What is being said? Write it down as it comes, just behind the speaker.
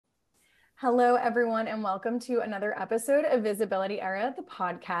Hello, everyone, and welcome to another episode of Visibility Era, the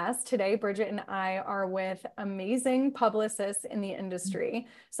podcast. Today, Bridget and I are with amazing publicists in the industry.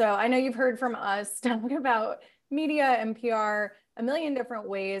 So I know you've heard from us talk about media and PR a million different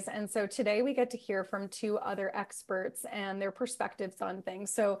ways. And so today we get to hear from two other experts and their perspectives on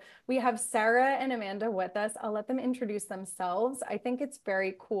things. So we have Sara and Amanda with us. I'll let them introduce themselves. I think it's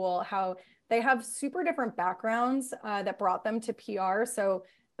very cool how they have super different backgrounds that brought them to PR. So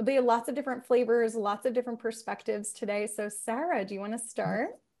there'll be lots of different flavors, lots of different perspectives today. So Sara, do you want to start?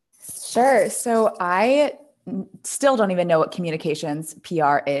 Sure. So I still don't even know what communications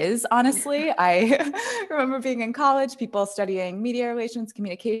PR is, honestly. I remember being in college, people studying media relations,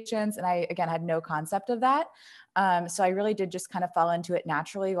 communications, and I, again, had no concept of that. So I really did just kind of fall into it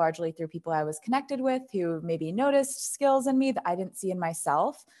naturally, largely through people I was connected with who maybe noticed skills in me that I didn't see in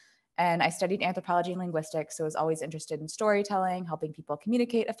myself. And I studied anthropology and linguistics, so I was always interested in storytelling, helping people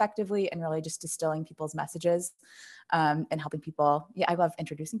communicate effectively, and really just distilling people's messages and helping people. Yeah, I love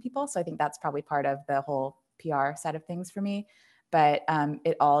introducing people, so I think that's probably part of the whole PR side of things for me. But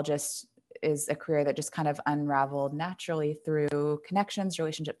it all just is a career that just kind of unraveled naturally through connections,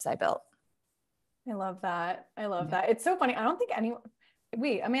 relationships I built. I love that. I love that. It's so funny. I don't think anyone,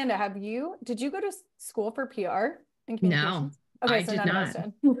 wait, Amanda, did you go to school for PR and communications? No. Okay, so I did none of not.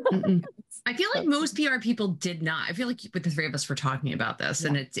 us did. I feel like most PR people did not. I feel like with the three of us were talking about this,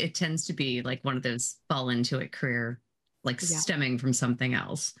 and it tends to be like one of those fall into it career, like stemming from something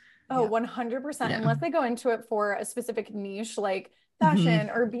else. Oh, 100%. Unless they go into it for a specific niche, like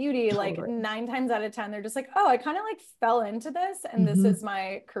fashion or beauty, like 9 times out of 10, they're just like, oh, I kind of like fell into this and this is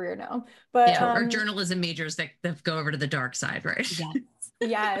my career now. But or journalism majors that go over to the dark side, right?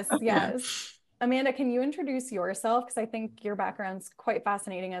 Yes. Amanda, can you introduce yourself? Because I think your background's quite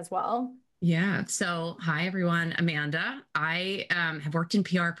fascinating as well. Yeah. So, hi, everyone. Amanda. I have worked in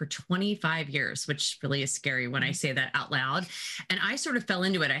PR for 25 years, which really is scary when I say that out loud. And I sort of fell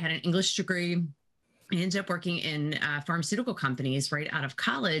into it. I had an English degree. I ended up working in pharmaceutical companies right out of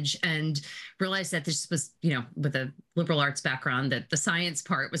college and realized that this was, with a liberal arts background, that the science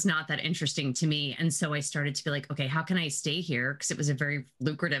part was not that interesting to me. And so I started to be like, okay, how can I stay here? Because it was a very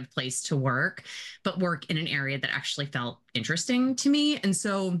lucrative place to work, but work in an area that actually felt interesting to me. And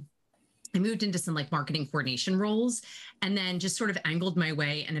so I moved into some like marketing coordination roles and then just sort of angled my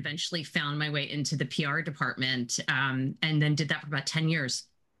way and eventually found my way into the PR department and then did that for about 10 years.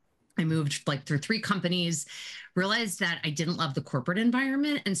 I moved like through 3 companies, realized that I didn't love the corporate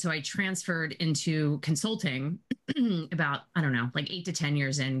environment. And so I transferred into consulting about, I don't know, like 8 to 10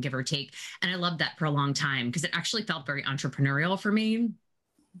 years in, give or take. And I loved that for a long time because it actually felt very entrepreneurial for me.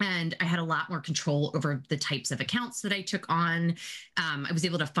 And I had a lot more control over the types of accounts that I took on. I was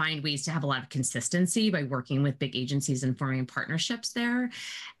able to find ways to have a lot of consistency by working with big agencies and forming partnerships there.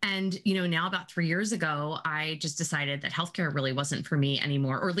 And, now about 3 years ago, I just decided that healthcare really wasn't for me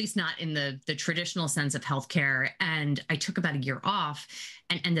anymore, or at least not in the traditional sense of healthcare. And I took about a year off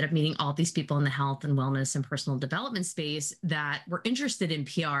and ended up meeting all these people in the health and wellness and personal development space that were interested in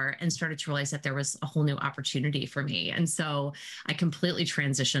PR and started to realize that there was a whole new opportunity for me. And so I completely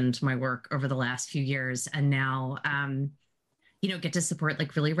transitioned my work over the last few years and now, get to support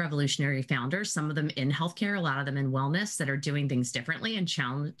like really revolutionary founders, some of them in healthcare, a lot of them in wellness that are doing things differently and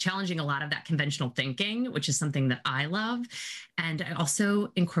challenging a lot of that conventional thinking, which is something that I love. And I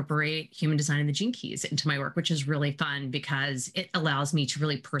also incorporate human design and the gene keys into my work, which is really fun because it allows me to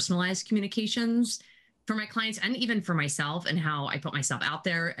really personalize communications for my clients and even for myself and how I put myself out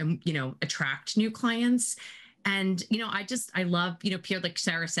there and, attract new clients. And, I love, PR, like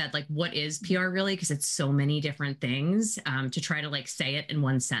Sara said, like, what is PR really? Because it's so many different things to try to like say it in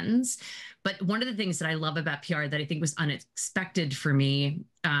one sentence. But one of the things that I love about PR that I think was unexpected for me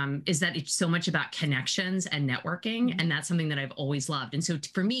is that it's so much about connections and networking. And that's something that I've always loved. And so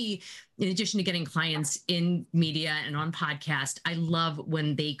for me, in addition to getting clients in media and on podcast, I love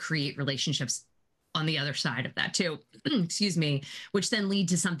when they create relationships on the other side of that too, excuse me, which then lead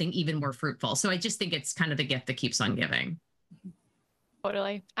to something even more fruitful. So I just think it's kind of the gift that keeps on giving.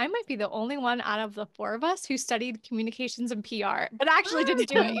 Totally. I might be the only one out of the 4 of us who studied communications and PR, but actually didn't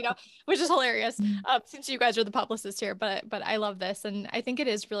do it, which is hilarious since you guys are the publicists here, but I love this. And I think it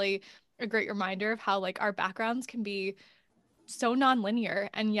is really a great reminder of how like our backgrounds can be so nonlinear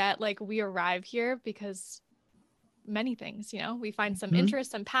and yet like we arrive here because many things, we find some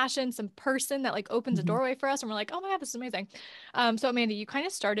interest, some passion, some person that like opens a doorway for us and we're like, oh my God, this is amazing. So Amanda, you kind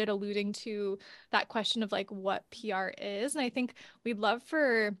of started alluding to that question of like what PR is. And I think we'd love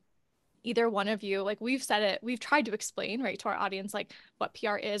for either one of you, like we've said it, we've tried to explain right to our audience, like what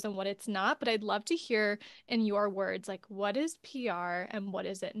PR is and what it's not, but I'd love to hear in your words, like what is PR and what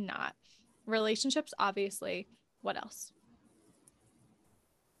is it not? relationships, obviously. What else?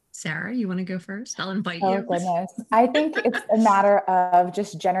 Sara, you want to go first? I'll invite Oh, you. goodness. I think it's a matter of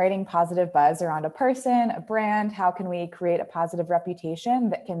just generating positive buzz around a person, a brand. How can we create a positive reputation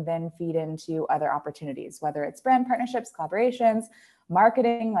that can then feed into other opportunities, whether it's brand partnerships, collaborations,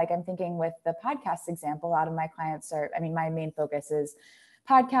 marketing? Like I'm thinking with the podcast example, a lot of my clients are, I mean, my main focus is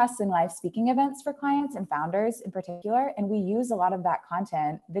podcasts and live speaking events for clients and founders in particular. And we use a lot of that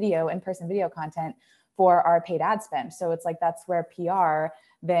content, video, in-person video content for our paid ad spend. So it's like, that's where PR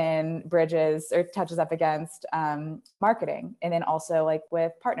then bridges or touches up against marketing. And then also like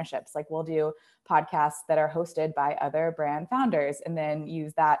with partnerships, like we'll do podcasts that are hosted by other brand founders and then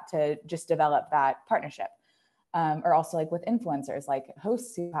use that to just develop that partnership. Or also like with influencers, like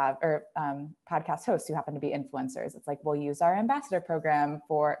hosts who have, or podcast hosts who happen to be influencers. It's like, we'll use our ambassador program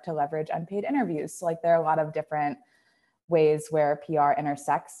to leverage unpaid interviews. So like there are a lot of different ways where PR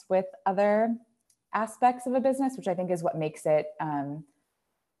intersects with other aspects of a business, which I think is what makes it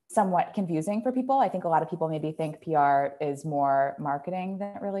somewhat confusing for people. I think a lot of people maybe think PR is more marketing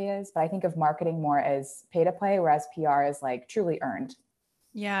than it really is, but I think of marketing more as pay to play, whereas PR is like truly earned.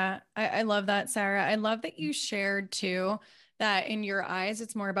 Yeah, I love that, Sara. I love that you shared too, that in your eyes,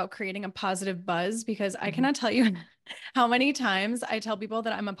 it's more about creating a positive buzz, because I cannot tell you how many times I tell people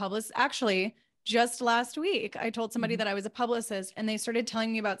that I'm a publicist. Actually, just last week, I told somebody that I was a publicist and they started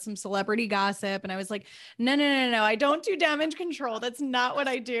telling me about some celebrity gossip. And I was like, no, I don't do damage control. That's not what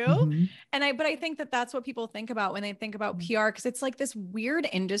I do. But I think that that's what people think about when they think about PR, because it's like this weird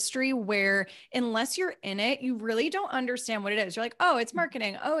industry where unless you're in it, you really don't understand what it is. You're like, oh, it's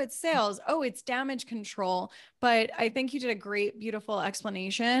marketing. Oh, it's sales. Oh, it's damage control. But I think you did a great, beautiful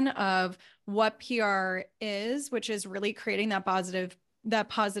explanation of what PR is, which is really creating that positive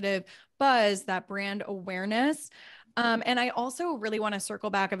buzz, that brand awareness. And I also really want to circle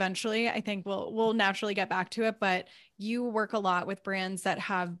back eventually. I think we'll naturally get back to it, but you work a lot with brands that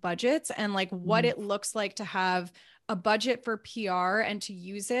have budgets and like what it looks like to have a budget for PR and to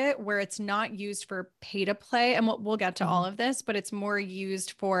use it where it's not used for pay to play. And we'll get to all of this, but it's more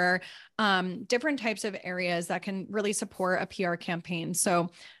used for different types of areas that can really support a PR campaign. So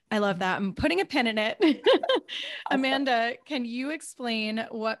I love that. I'm putting a pin in it. Amanda, can you explain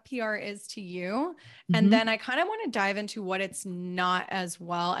what PR is to you? And then I kind of want to dive into what it's not as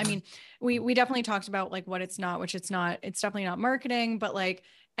well. I mean, we definitely talked about like what it's not, which it's not, it's definitely not marketing, but like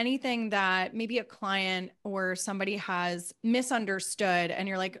anything that maybe a client or somebody has misunderstood and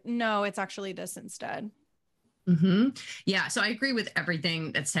you're like, no, it's actually this instead. Yeah. So I agree with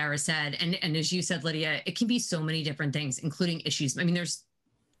everything that Sara said. And as you said, Lydia, it can be so many different things, including issues. I mean, there's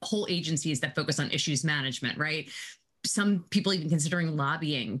whole agencies that focus on issues management, right? Some people even considering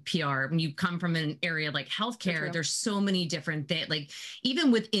lobbying PR. When you come from an area like healthcare, there's so many different things. Like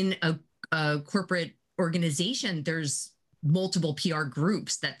even within a corporate organization, there's multiple PR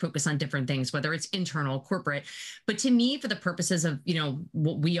groups that focus on different things, whether it's internal, corporate. But to me, for the purposes of, you know,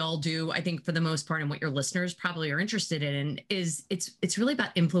 what we all do, I think for the most part, and what your listeners probably are interested in is it's really about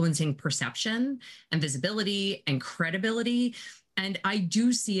influencing perception and visibility and credibility. And I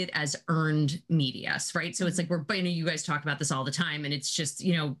do see it as earned media, right? So it's like you know, you guys talk about this all the time, and it's just,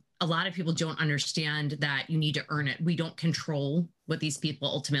 you know, a lot of people don't understand that you need to earn it. We don't control what these people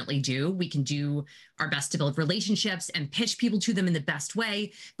ultimately do. We can do our best to build relationships and pitch people to them in the best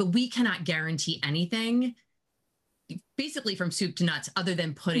way, but we cannot guarantee anything basically from soup to nuts other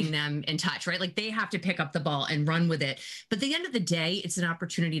than putting them in touch, right? Like they have to pick up the ball and run with it. But at the end of the day, it's an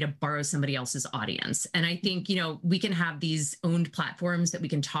opportunity to borrow somebody else's audience. And I think, you know, we can have these owned platforms that we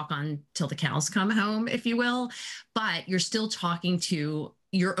can talk on till the cows come home, if you will, but you're still talking to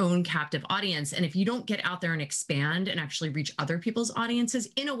your own captive audience. And if you don't get out there and expand and actually reach other people's audiences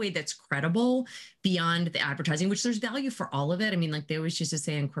in a way that's credible beyond the advertising, which there's value for all of it. I mean, like they always used to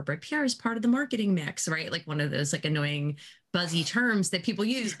say in corporate PR is part of the marketing mix, right? Like one of those like annoying buzzy terms that people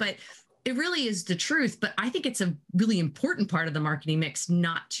use, but it really is the truth. But I think it's a really important part of the marketing mix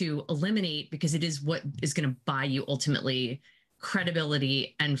not to eliminate, because it is what is going to buy you ultimately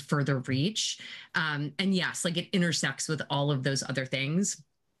credibility and further reach. And yes, like it intersects with all of those other things.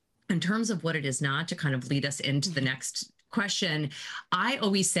 In terms of what it is not, to kind of lead us into the next question, I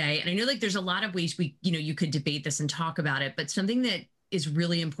always say, and I know like there's a lot of ways you could debate this and talk about it, but something that is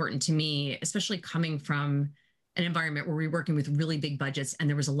really important to me, especially coming from an environment where we're working with really big budgets and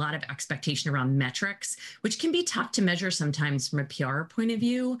there was a lot of expectation around metrics, which can be tough to measure sometimes from a PR point of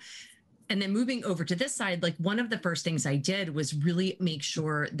view. And then moving over to this side, like one of the first things I did was really make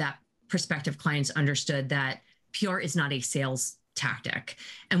sure that prospective clients understood that PR is not a sales tactic.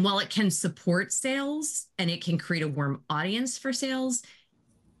 And while it can support sales and it can create a warm audience for sales,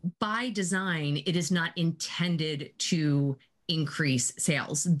 by design, it is not intended to increase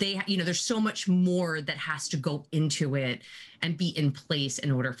sales. There's so much more that has to go into it and be in place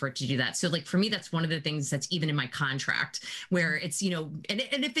in order for it to do that. So like for me, that's one of the things that's even in my contract where it's, and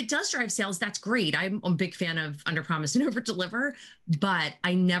if it does drive sales, that's great. I'm a big fan of under promise and over deliver, but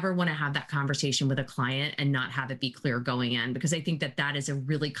I never want to have that conversation with a client and not have it be clear going in, because I think that that is a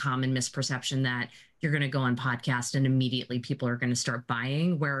really common misperception that you're going to go on podcast and immediately people are going to start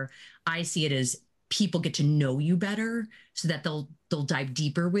buying, where I see it as people get to know you better so that they'll dive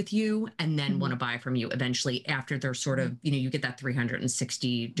deeper with you and then want to buy from you eventually after they're sort of, you get that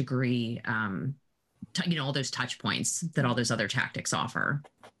 360 degree, all those touch points that all those other tactics offer.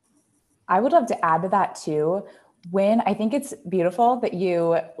 I would love to add to that too. I think it's beautiful that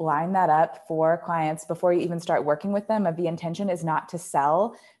you line that up for clients before you even start working with them, of the intention is not to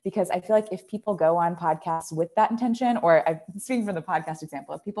sell, because I feel like if people go on podcasts with that intention, or I'm speaking from the podcast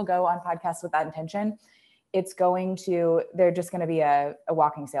example, if people go on podcasts with that intention, they're just going to be a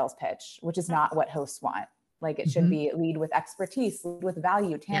walking sales pitch, which is not what hosts want. Like it should be lead with expertise, lead with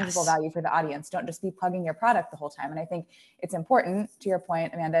value, tangible value for the audience. Don't just be plugging your product the whole time. And I think it's important, to your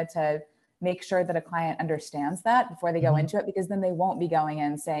point, Amanda, to make sure that a client understands that before they go into it, because then they won't be going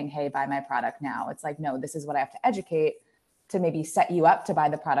in saying, hey, buy my product now. It's like, no, this is what I have to educate to maybe set you up to buy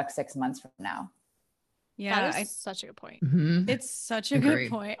the product 6 months from now. Yeah, that's such a good point. It's such a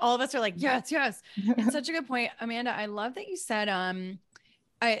good point. All of us are like, yes. It's such a good point. Amanda, I love that you said,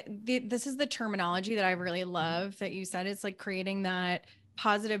 this is the terminology that I really love that you said. It's like creating that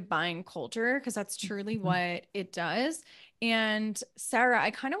positive buying culture, because that's truly what it does. And Sara, I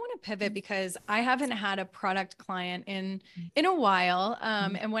kind of want to pivot because I haven't had a product client in a while.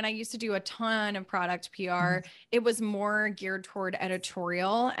 And when I used to do a ton of product PR, it was more geared toward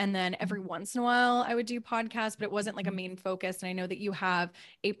editorial. And then every once in a while I would do podcasts, but it wasn't like a main focus. And I know that you have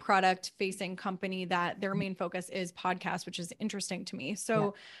a product facing company that their main focus is podcast, which is interesting to me.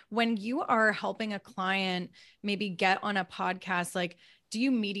 So when you are helping a client maybe get on a podcast, like, do you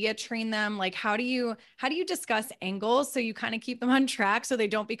media train them? Like, how do you discuss angles so you kind of keep them on track so they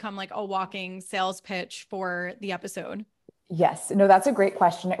don't become like a walking sales pitch for the episode? Yes, no, that's a great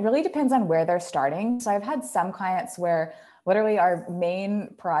question. It really depends on where they're starting. So I've had some clients where literally our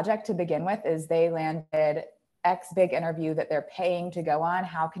main project to begin with is they landed X big interview that they're paying to go on.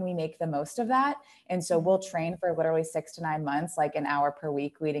 How can we make the most of that? And so we'll train for literally 6 to 9 months, like an hour per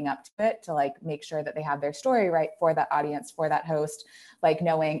week leading up to it, to like make sure that they have their story right for that audience, for that host, like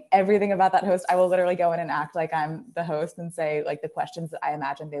knowing everything about that host. I will literally go in and act like I'm the host and say like the questions that I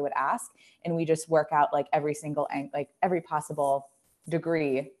imagine they would ask. And we just work out like every single, like every possible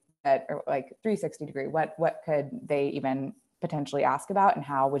degree that, or like 360 degree, what could they even potentially ask about and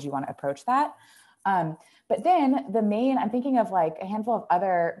how would you want to approach that? But then I'm thinking of like a handful of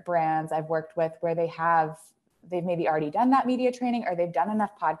other brands I've worked with where they've maybe already done that media training, or they've done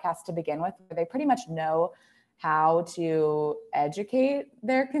enough podcasts to begin with, where they pretty much know how to educate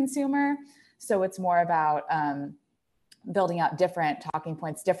their consumer. So it's more about, building out different talking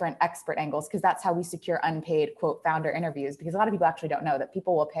points, different expert angles, because that's how we secure unpaid quote founder interviews. Because a lot of people actually don't know that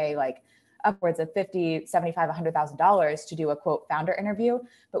people will pay like upwards of $50,000, $75,000, $100,000 to do a quote founder interview,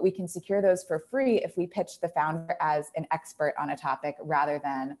 but we can secure those for free if we pitch the founder as an expert on a topic rather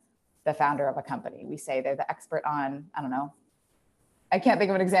than the founder of a company. We say they're the expert on, I don't know, I can't think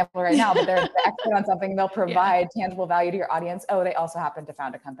of an example right now, but they're the expert on something. They'll provide tangible value to your audience. Oh, they also happen to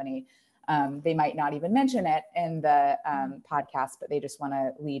found a company. They might not even mention it in the podcast, but they just want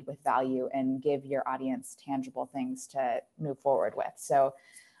to lead with value and give your audience tangible things to move forward with. So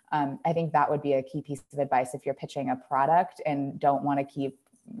I think that would be a key piece of advice if you're pitching a product and don't want to keep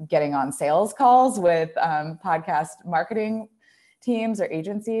getting on sales calls with podcast marketing teams or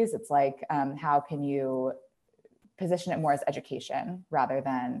agencies. It's like, how can you position it more as education rather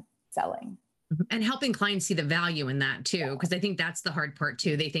than selling? And helping clients see the value in that too, because I think that's the hard part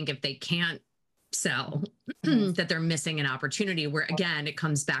too. They think if they can't sell, that they're missing an opportunity, where again, it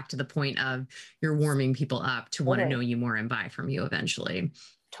comes back to the point of you're warming people up to want to know you more and buy from you eventually.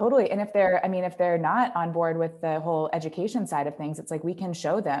 Totally. And if they're not on board with the whole education side of things, it's like, we can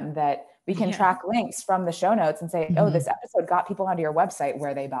show them that we can track links from the show notes and say, oh, this episode got people onto your website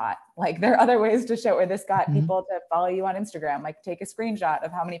where they bought. Like, there are other ways to show where this got people to follow you on Instagram, like take a screenshot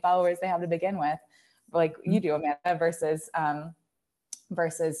of how many followers they have to begin with, like you do, Amanda, versus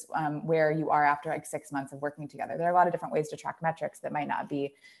where you are after like 6 months of working together. There are a lot of different ways to track metrics that might not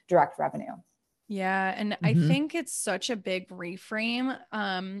be direct revenue. Yeah. And I think it's such a big reframe,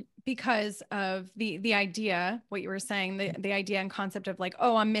 because of the idea, what you were saying, the idea and concept of like,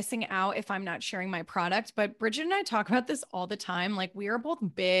 oh, I'm missing out if I'm not sharing my product. But Bridget and I talk about this all the time. Like, we are both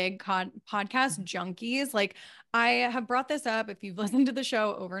big podcast junkies. Like, I have brought this up. If you've listened to the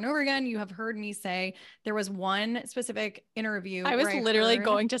show over and over again, you have heard me say there was one specific interview. I was literally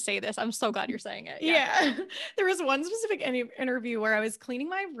going to say this. I'm so glad you're saying it. Yeah. There was one specific interview where I was cleaning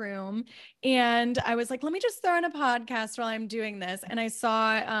my room and I was like, let me just throw in a podcast while I'm doing this. And I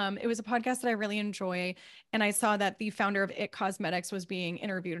saw, it was a podcast that I really enjoy. And I saw that the founder of It Cosmetics was being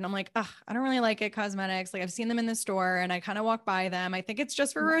interviewed. And I'm like, ugh, I don't really like It Cosmetics. Like, I've seen them in the store and I kind of walk by them. I think it's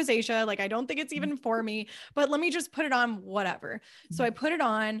just for rosacea. Like, I don't think it's even for me, but let me just put it on, whatever. So I put it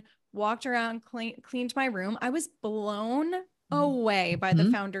on, walked around, cleaned my room. I was blown away by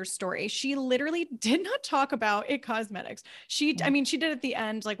the founder's story. She literally did not talk about It Cosmetics. I mean, she did at the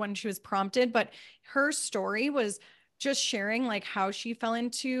end, like when she was prompted, but her story was just sharing like how she fell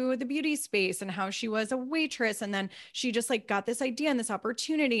into the beauty space and how she was a waitress. And then she just like got this idea and this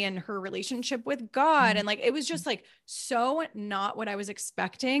opportunity and her relationship with God. And like, it was just like, so not what I was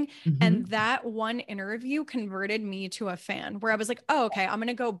expecting. And that one interview converted me to a fan where I was like, oh, okay, I'm going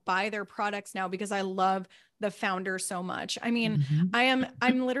to go buy their products now because I love the founder so much. I mean, I'm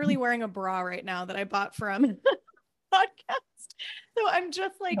literally wearing a bra right now that I bought from podcast. So I'm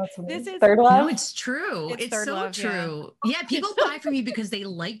just like, this is third love. No, it's true. It's so love, true. Yeah. People buy from you because they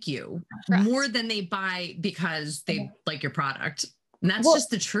like you more than they buy because they like your product. And that's just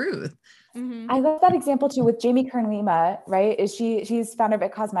the truth. I love that example too with Jamie Kern-Lima, right? She's founder of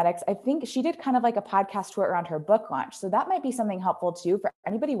It Cosmetics. I think she did kind of like a podcast tour around her book launch. So that might be something helpful too for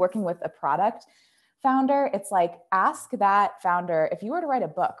anybody working with a product founder. It's like, ask that founder, if you were to write a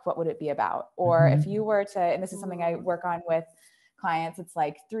book, what would it be about? Or if you were to, and this is something I work on with clients, it's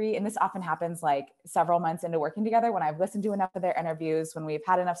like and this often happens like several months into working together when I've listened to enough of their interviews, when we've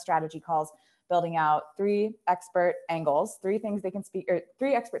had enough strategy calls, building out 3 expert angles, 3 things they can speak, or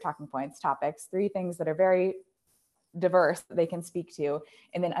 3 expert talking points, topics, 3 things that are very diverse that they can speak to.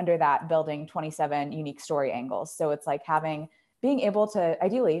 And then under that, building 27 unique story angles. So it's like being able to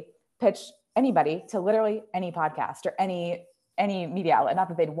ideally pitch anybody to literally any podcast or any media outlet. Not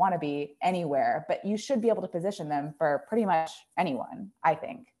that they'd want to be anywhere, but you should be able to position them for pretty much anyone, I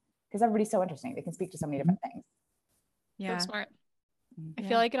think, because everybody's so interesting. They can speak to so many different things. Yeah. So smart. I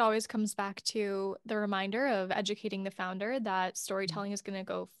feel like it always comes back to the reminder of educating the founder that storytelling is going to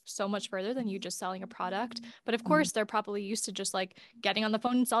go so much further than you just selling a product. But of course, they're probably used to just like getting on the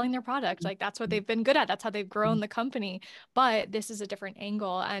phone and selling their product. Like, that's what they've been good at. That's how they've grown the company. But this is a different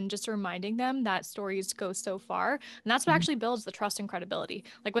angle, and just reminding them that stories go so far. And that's what actually builds the trust and credibility.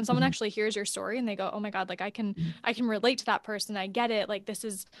 Like, when someone actually hears your story and they go, oh my God, like I can relate to that person. I get it. Like, this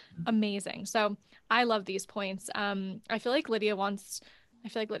is amazing. So I love these points. I feel like Lydia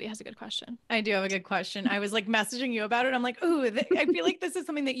has a good question. I do have a good question. I was like messaging you about it. I'm like, ooh, I feel like this is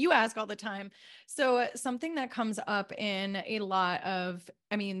something that you ask all the time. So something that comes up in a lot of,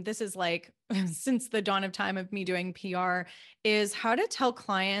 I mean, this is like since the dawn of time of me doing PR, is how to tell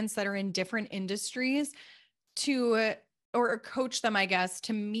clients that are in different industries or coach them, I guess,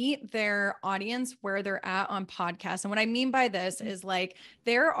 to meet their audience where they're at on podcasts. And what I mean by this is like,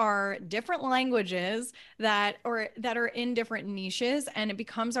 there are different languages that are in different niches, and it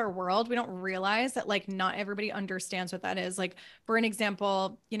becomes our world. We don't realize that like not everybody understands what that is. Like, for an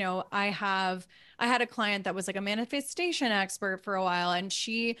example, you know, I had a client that was like a manifestation expert for a while, and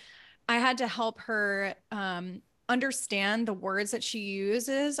I had to help her understand the words that she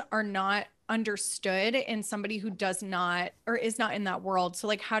uses are not understood in somebody who does not or is not in that world. So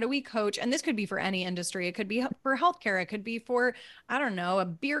like, how do we coach? And this could be for any industry. It could be for healthcare. It could be for, I don't know, a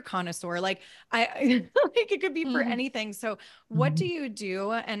beer connoisseur. Like like it could be for anything. So what do you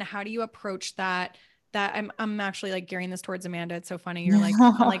do, and how do you approach that? That I'm actually like gearing this towards Amanda. It's so funny. You're like,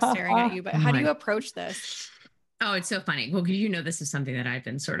 I'm like staring at you, but how do you approach this? Oh, it's so funny. Well, you know, this is something that I've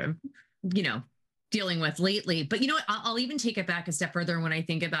been sort of, you know, dealing with lately. But you know what, I'll even take it back a step further. When I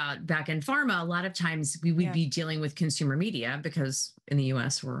think about back in pharma, a lot of times we would be dealing with consumer media, because in the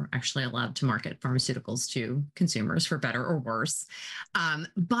US, we're actually allowed to market pharmaceuticals to consumers for better or worse.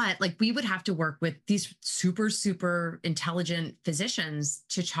 But like, we would have to work with these super, super intelligent physicians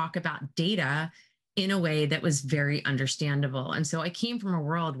to talk about data in a way that was very understandable. And so I came from a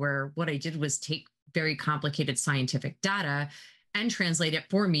world where what I did was take very complicated scientific data and translate it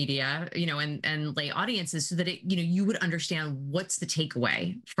for media, you know, and lay audiences so that it, you know, you would understand what's the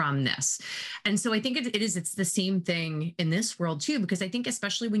takeaway from this. And so I think it's the same thing in this world too, because I think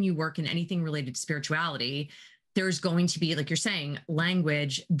especially when you work in anything related to spirituality, there's going to be, like you're saying,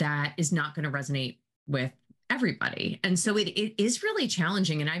 language that is not going to resonate with everybody. And so it is really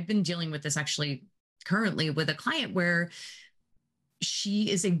challenging. And I've been dealing with this actually currently with a client where she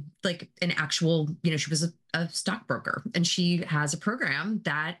is an actual, she was a stockbroker, and she has a program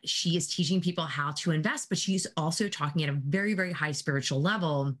that she is teaching people how to invest, but she's also talking at a very, very high spiritual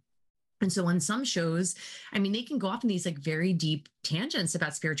level. And so on some shows, I mean, they can go off in these like very deep tangents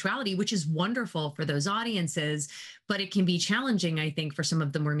about spirituality, which is wonderful for those audiences, but it can be challenging, I think, for some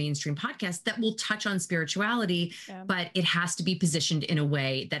of the more mainstream podcasts that will touch on spirituality, but it has to be positioned in a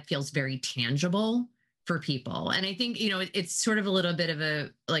way that feels very tangible for people. And I think, it's sort of a little bit of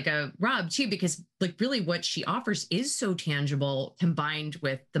a rub too, because like really what she offers is so tangible combined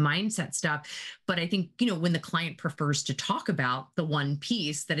with the mindset stuff. But I think, when the client prefers to talk about the one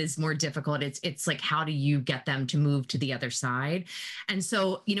piece that is more difficult, it's like, how do you get them to move to the other side? And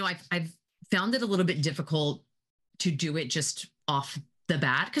so, I've found it a little bit difficult to do it just off the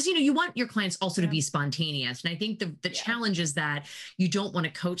bat, because you want your clients also to be spontaneous. And I think the challenge is that you don't want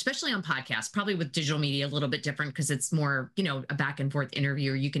to coach, especially on podcasts, probably with digital media a little bit different, because it's more a back and forth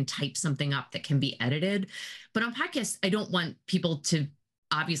interview, or you can type something up that can be edited. But on podcasts, I don't want people to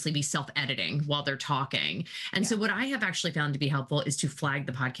obviously be self-editing while they're talking. And so what I have actually found to be helpful is to flag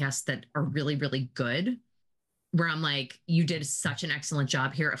the podcasts that are really, really good, where I'm like, you did such an excellent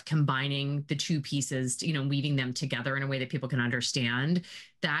job here of combining the two pieces, weaving them together in a way that people can understand.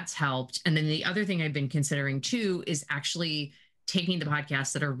 That's helped. And then the other thing I've been considering too is actually taking the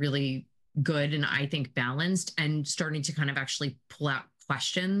podcasts that are really good and I think balanced, and starting to kind of actually pull out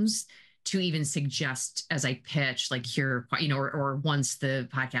questions to even suggest as I pitch, like here, or once the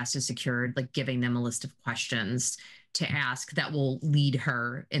podcast is secured, like giving them a list of questions to ask that will lead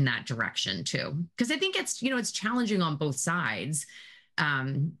her in that direction too. Because I think it's, it's challenging on both sides.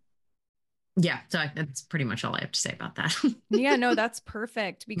 So that's pretty much all I have to say about that. Yeah, no, that's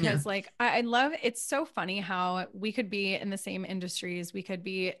perfect, because I love, it's so funny how we could be in the same industries.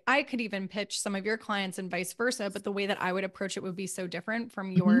 I could even pitch some of your clients and vice versa, but the way that I would approach it would be so different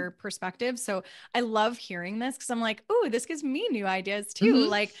from your perspective. So I love hearing this, because I'm like, oh, this gives me new ideas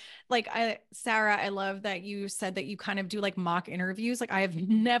too. Sara, I love that you said that you kind of do like mock interviews. Like I have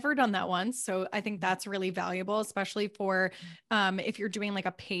never done that once. So I think that's really valuable, especially for if you're doing like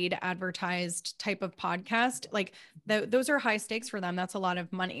a paid advertised type of podcast, like those are high stakes for them. That's a lot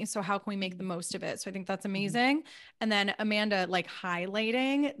of money. So how can we make the most of it? So I think that's amazing. And then Amanda, like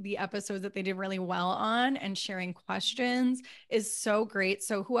highlighting the episodes that they did really well on and sharing questions is so great.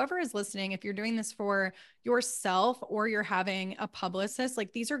 So whoever is listening, if you're doing this for yourself or you're having a publicist,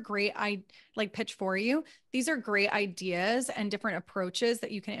 like these are great. I like pitch for you. These are great ideas and different approaches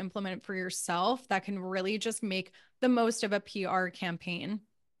that you can implement for yourself that can really just make the most of a PR campaign.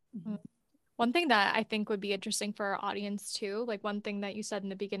 One thing that I think would be interesting for our audience too, like one thing that you said in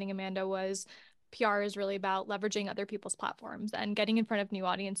the beginning, Amanda, was PR is really about leveraging other people's platforms and getting in front of new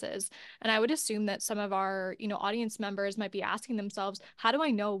audiences. And I would assume that some of our, audience members might be asking themselves, how do I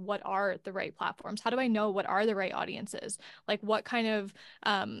know what are the right platforms? How do I know what are the right audiences? Like what kind of,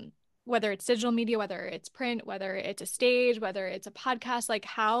 whether it's digital media, whether it's print, whether it's a stage, whether it's a podcast, like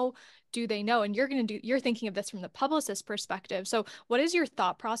how do they know? And you're thinking of this from the publicist perspective. So what is your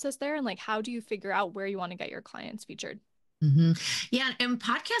thought process there? And like, how do you figure out where you want to get your clients featured? Yeah. And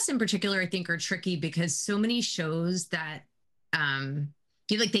podcasts in particular, I think are tricky because so many shows that,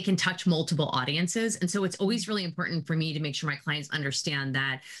 they can touch multiple audiences. And so it's always really important for me to make sure my clients understand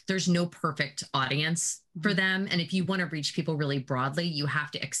that there's no perfect audience for them. And if you want to reach people really broadly, you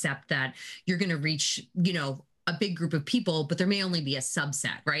have to accept that you're going to reach, a big group of people, but there may only be a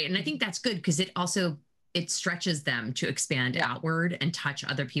subset. Right. And I think that's good because it stretches them to expand outward and touch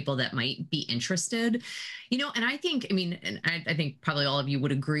other people that might be interested, and I think, I think probably all of you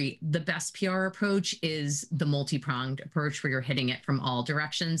would agree, the best PR approach is the multi-pronged approach where you're hitting it from all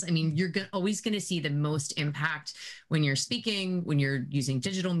directions. You're always going to see the most impact when you're speaking, when you're using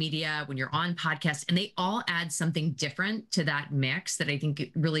digital media, when you're on podcasts, and they all add something different to that mix that I think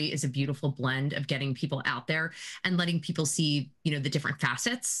it really is a beautiful blend of getting people out there and letting people see, the different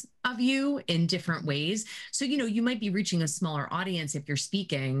facets of you in different ways. So, you might be reaching a smaller audience if you're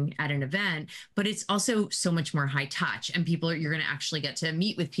speaking at an event, but it's also so much more high touch, and you're going to actually get to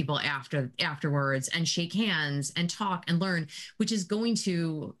meet with people afterwards and shake hands and talk and learn, which is going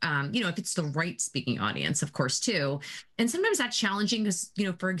to, if it's the right speaking audience, of course, too. And sometimes that's challenging because,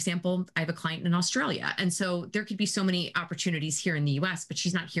 for example, I have a client in Australia. And so there could be so many opportunities here in the US, but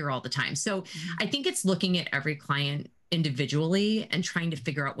she's not here all the time. So I think it's looking at every client individually and trying to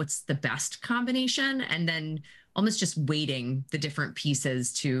figure out what's the best combination, and then almost just weighting the different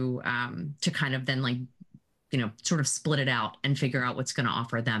pieces to kind of then sort of split it out and figure out what's going to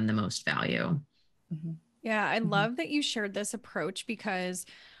offer them the most value. Yeah, I love that you shared this approach, because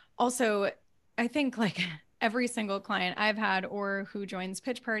also I think like every single client I've had or who joins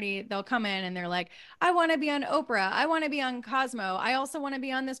Pitch Party, they'll come in and they're like, I want to be on Oprah. I want to be on Cosmo. I also want to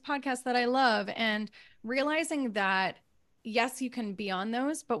be on this podcast that I love. And realizing that, yes, you can be on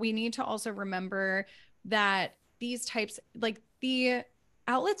those, but we need to also remember that these types, like the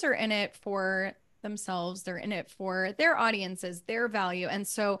outlets are in it for themselves. They're in it for their audiences, their value. And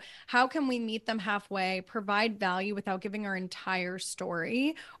so how can we meet them halfway, provide value without giving our entire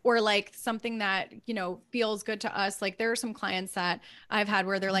story, or like something that, you know, feels good to us? Like there are some clients that I've had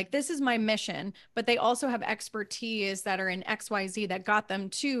where they're like, this is my mission, but they also have expertise that are in XYZ that got them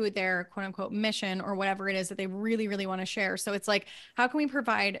to their quote unquote mission or whatever it is that they really, really want to share. So it's like, how can we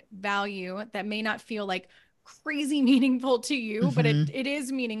provide value that may not feel like crazy meaningful to you, but it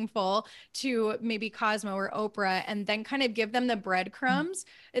is meaningful to maybe Cosmo or Oprah, and then kind of give them the breadcrumbs.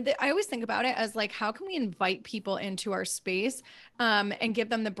 I always think about it as like, how can we invite people into our space and give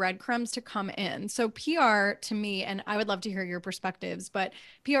them the breadcrumbs to come in? So PR to me, and I would love to hear your perspectives, but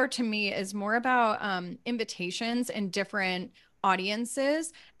PR to me is more about invitations and different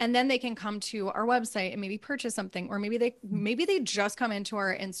audiences, and then they can come to our website and maybe purchase something, or maybe they just come into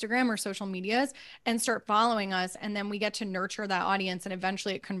our Instagram or social medias and start following us, and then we get to nurture that audience and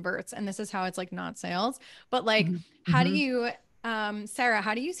eventually it converts. And this is how it's like not sales, but like how do you Sara,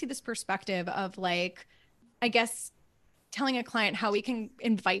 how do you see this perspective of like, I guess, telling a client how we can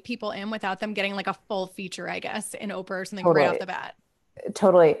invite people in without them getting like a full feature, I guess, in Oprah or something right off the bat?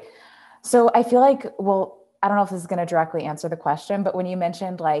 Totally. So I feel like, well, I don't know if this is going to directly answer the question, but when you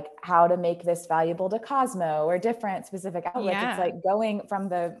mentioned like how to make this valuable to Cosmo or different specific outlets, it's like going from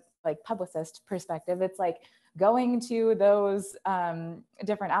the like publicist perspective, it's like going to those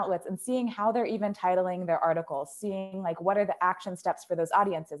different outlets and seeing how they're even titling their articles, seeing like what are the action steps for those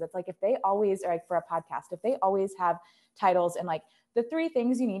audiences. It's like if they always, or like for a podcast, if they always have titles and like the 3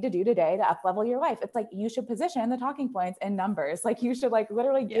 things you need to do today to up-level your life, it's like you should position the talking points in numbers. Like you should like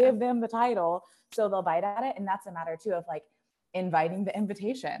literally give them the title so they'll bite at it. And that's a matter too of like inviting the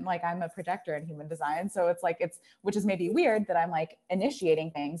invitation. Like I'm a projector in human design. So it's like, which is maybe weird that I'm like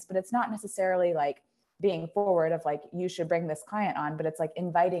initiating things, but it's not necessarily like being forward of like, you should bring this client on, but it's like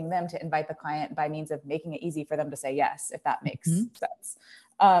inviting them to invite the client by means of making it easy for them to say yes, if that makes sense.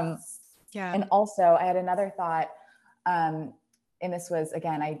 And also I had another thought, and this was,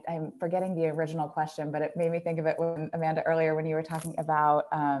 again, I'm forgetting the original question, but it made me think of it when Amanda earlier, when you were talking about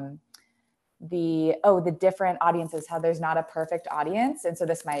the different audiences, how there's not a perfect audience. And so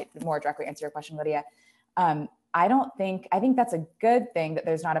this might more directly answer your question, Lydia. I think that's a good thing that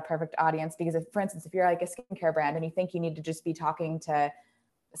there's not a perfect audience, because if, for instance, if you're like a skincare brand and you think you need to just be talking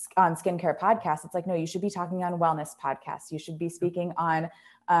on skincare podcasts, it's like, no, you should be talking on wellness podcasts. You should be speaking on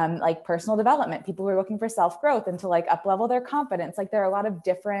like personal development, people who are looking for self-growth and to like up-level their confidence. Like there are a lot of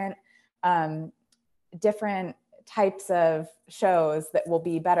different types of shows that will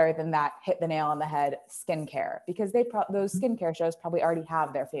be better than that hit the nail on the head skincare, because those skincare shows probably already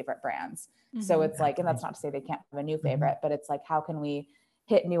have their favorite brands. So it's like, and that's not to say they can't have a new favorite, but it's like, how can we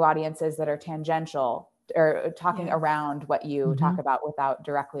hit new audiences that are tangential or talking around what you talk about without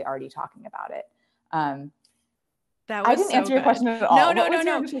directly already talking about it? I didn't answer your question at all.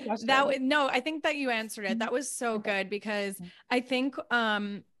 No. No, I think that you answered it. That was so good, because I think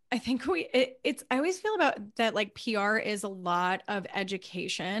I always feel about that, like PR is a lot of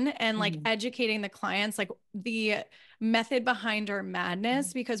education and like educating the clients, like the method behind our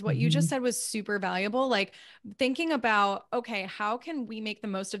madness, because what you just said was super valuable. Like thinking about, okay, how can we make the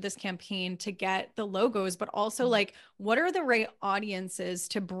most of this campaign to get the logos, but also like, what are the right audiences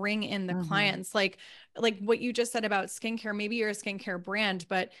to bring in the clients? Like what you just said about skincare, maybe you're a skincare brand,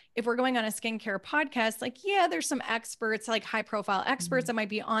 but if we're going on a skincare podcast, like, yeah, there's some experts, like high profile experts that might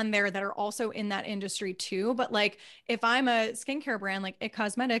be on there that are also in that industry too. But like, if I'm a skincare brand, like It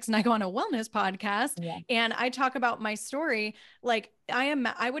Cosmetics, and I go on a wellness podcast and I talk about my story, like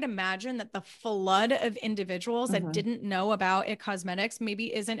I would imagine that the flood of individuals that didn't know about It Cosmetics,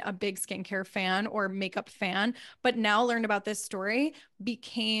 maybe isn't a big skincare fan or makeup fan, but now learned about this story,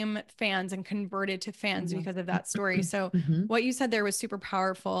 became fans and converted to fans because of that story. So what you said there was super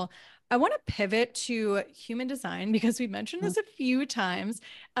powerful. I want to pivot to human design, because we mentioned this a few times.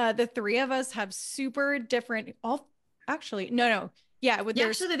 The 3 of us have super different, Yeah, actually,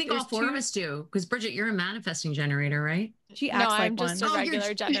 I think all 4 of us do, because Bridget, you're a manifesting generator, right? She acts like I'm just one. a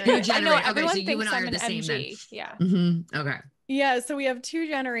regular generator. I know everyone so you thinks and I I'm are an the same MG. then. Okay. Yeah, so we have 2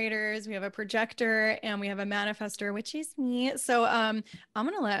 generators, we have a projector, and we have a manifestor, which is me. So I'm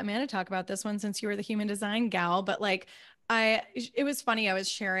gonna let Amanda talk about this one, since you were the human design gal, but like it was funny. I was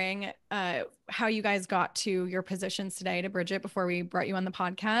sharing how you guys got to your positions today to Bridget before we brought you on the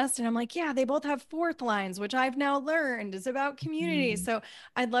podcast. And I'm like, yeah, they both have fourth lines, which I've now learned is about community. So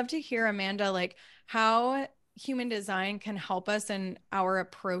I'd love to hear, Amanda, like how human design can help us in our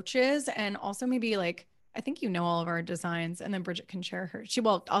approaches, and also maybe like, I think you know all of our designs, and then Bridget can share her.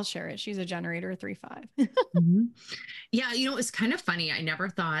 I'll share it. She's a generator 3/5. Yeah, it's kind of funny. I never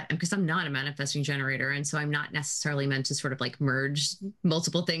thought, because I'm not a manifesting generator, and so I'm not necessarily meant to sort of like merge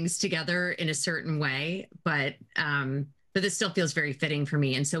multiple things together in a certain way, but this still feels very fitting for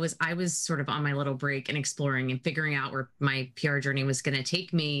me. And so as I was sort of on my little break and exploring and figuring out where my PR journey was going to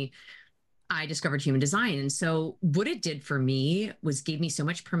take me, I discovered human design. And so what it did for me was gave me so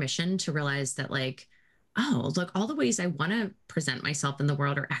much permission to realize that, like, oh, look, all the ways I want to present myself in the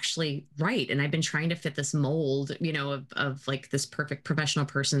world are actually right. And I've been trying to fit this mold, of like this perfect professional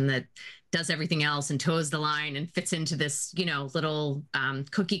person that does everything else and toes the line and fits into this, little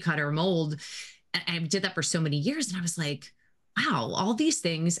cookie cutter mold. And I did that for so many years. And I was like, wow, all these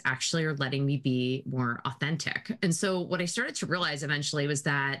things actually are letting me be more authentic. And so what I started to realize eventually was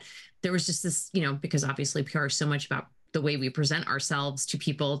that there was just this, because obviously PR is so much about the way we present ourselves to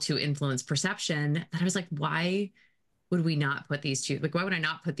people to influence perception, that I was like, why would we not put these two, like, why would I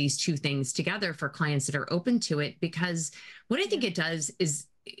not put these two things together for clients that are open to it? Because what I think it does is,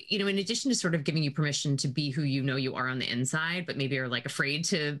 in addition to sort of giving you permission to be who you are on the inside, but maybe are like afraid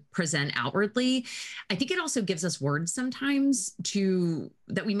to present outwardly, I think it also gives us words sometimes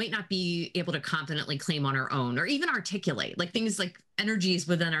that we might not be able to confidently claim on our own or even articulate, like things like energies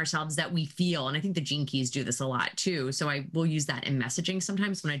within ourselves that we feel. And I think the Gene Keys do this a lot too. So I will use that in messaging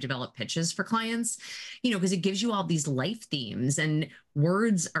sometimes when I develop pitches for clients, because it gives you all these life themes and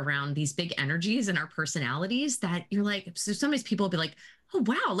words around these big energies and our personalities that you're like, so sometimes people will be like, oh,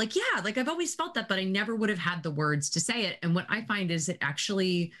 wow. Like, yeah, like I've always felt that, but I never would have had the words to say it. And what I find is it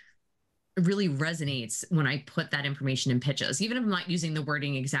actually really resonates when I put that information in pitches. Even if I'm not using the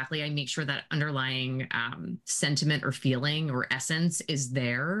wording exactly, I make sure that underlying sentiment or feeling or essence is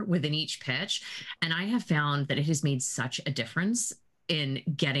there within each pitch. And I have found that it has made such a difference in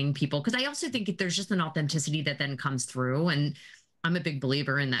getting people, because I also think there's just an authenticity that then comes through. And I'm a big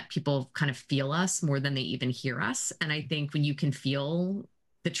believer in that people kind of feel us more than they even hear us. And I think when you can feel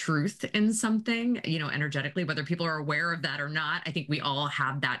the truth in something, energetically, whether people are aware of that or not, I think we all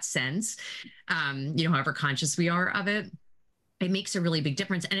have that sense, however conscious we are of it, it makes a really big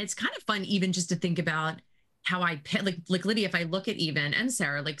difference. And it's kind of fun even just to think about how I pick, like Lydia, if I look at even, and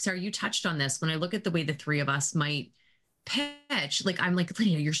Sara, you touched on this, when I look at the way the three of us might pitch, like I'm like,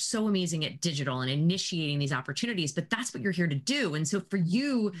 Lydia, you're so amazing at digital and initiating these opportunities, but that's what you're here to do. And so for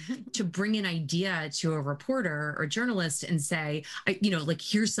you to bring an idea to a reporter or journalist and say,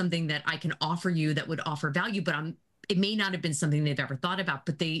 here's something that I can offer you that would offer value, but it may not have been something they've ever thought about,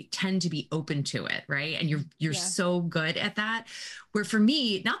 but they tend to be open to it, right? And you're so good at that. Where for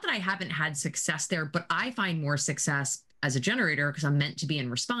me, not that I haven't had success there, but I find more success as a generator, because I'm meant to be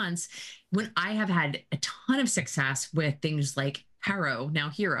in response, when I have had a ton of success with things like Haro, now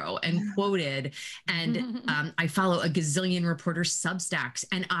Hero, and Quoted, and I follow a gazillion reporter Substacks.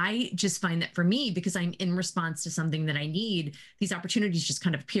 And I just find that for me, because I'm in response to something that I need, these opportunities just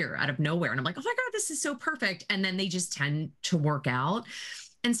kind of appear out of nowhere. And I'm like, oh my God, this is so perfect. And then they just tend to work out.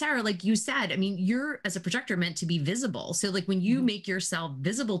 And Sara, like you said, I mean, you're as a projector meant to be visible. So like when you make yourself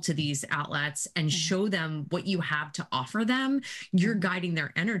visible to these outlets and show them what you have to offer them, you're guiding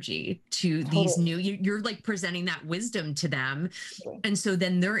their energy to these new, you're like presenting that wisdom to them. And so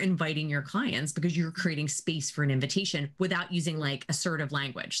then they're inviting your clients because you're creating space for an invitation without using like assertive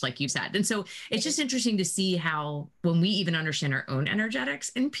language, like you said. And so it's just interesting to see how, when we even understand our own energetics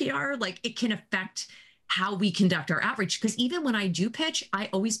in PR, like it can affect how we conduct our outreach. Because even when I do pitch, I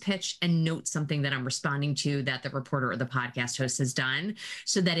always pitch and note something that I'm responding to that the reporter or the podcast host has done,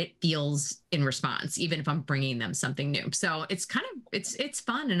 so that it feels in response, even if I'm bringing them something new. So it's kind of, it's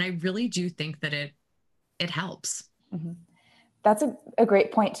fun. And I really do think that it helps. Mm-hmm. That's a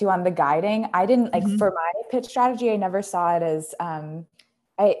great point too on the guiding. I didn't for my pitch strategy, I never saw it as,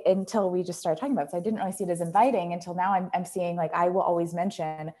 until we just started talking about it. So I didn't really see it as inviting until now. I'm seeing, like, I will always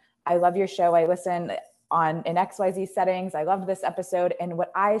mention, I love your show. I listen in XYZ settings. I loved this episode. And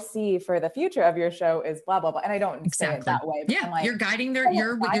what I see for the future of your show is blah, blah, blah. And I don't say it that way. But yeah. I'm like, you're guiding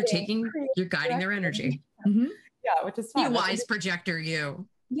you're guiding their energy. Mm-hmm. Yeah. Which is fun. You wise projector, you.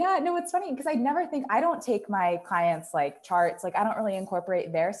 Yeah, no, it's funny because I don't take my clients like charts, like I don't really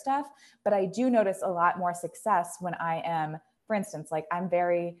incorporate their stuff, but I do notice a lot more success when I am, for instance, like I'm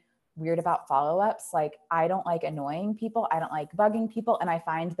very weird about follow-ups. Like, I don't like annoying people. I don't like bugging people. And I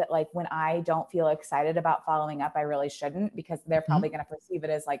find that like when I don't feel excited about following up, I really shouldn't, because they're probably going to perceive it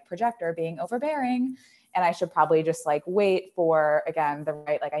as like projector being overbearing. And I should probably just like wait for, again, the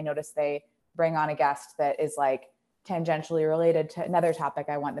right, like I noticed they bring on a guest that is like tangentially related to another topic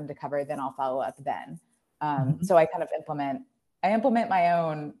I want them to cover, then I'll follow up then. So I kind of implement my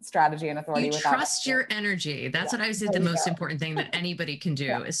own strategy and authority. You trust your energy. That's what I would say the most important thing that anybody can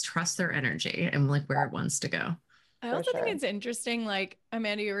do is trust their energy and like where it wants to go. I also think it's interesting, like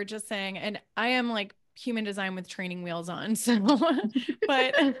Amanda, you were just saying, and I am like human design with training wheels on. So,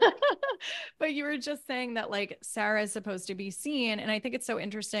 but you were just saying that like Sara is supposed to be seen. And I think it's so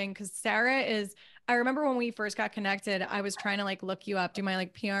interesting because Sara is, I remember when we first got connected, I was trying to like look you up, do my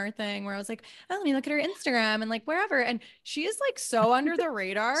like PR thing where I was like, oh, let me look at her Instagram and like wherever. And she is like so under the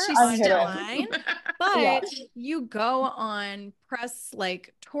radar online, but you go on press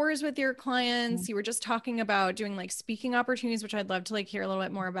like tours with your clients. You were just talking about doing like speaking opportunities, which I'd love to like hear a little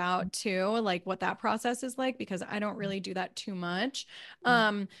bit more about too, like what that process is like, because I don't really do that too much.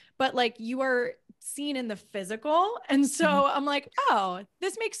 But like you are seen in the physical. And so I'm like, oh,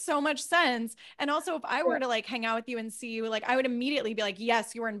 this makes so much sense. And also if I were to like hang out with you and see you, like I would immediately be like,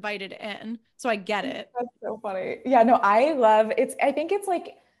 yes, you were invited in. So I get it. That's so funny. Yeah, no, I love it's, I think it's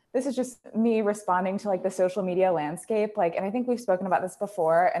like, this is just me responding to like the social media landscape. Like, and I think we've spoken about this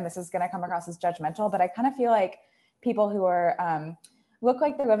before, and this is going to come across as judgmental, but I kind of feel like people who are, look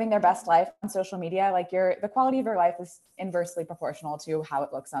like they're living their best life on social media, like the quality of your life is inversely proportional to how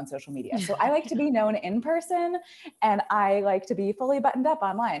it looks on social media. So I like to be known in person, and I like to be fully buttoned up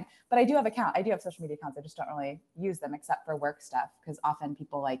online, but I do have social media accounts. I just don't really use them except for work stuff, because often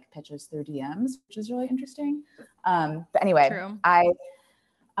people like pitches through DMs, which is really interesting. But anyway,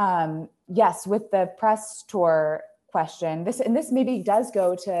 yes, with the press tour question, this maybe does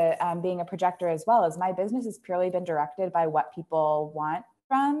go to being a projector as well, as my business has purely been directed by what people want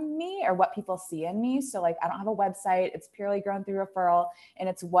from me or what people see in me. So like, I don't have a website, it's purely grown through referral, and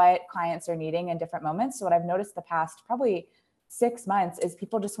it's what clients are needing in different moments. So what I've noticed the past probably 6 months is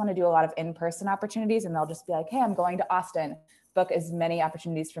people just want to do a lot of in-person opportunities, and they'll just be like, hey, I'm going to Austin, book as many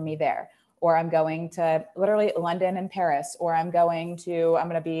opportunities for me there. Or I'm going to literally London and Paris, or I'm going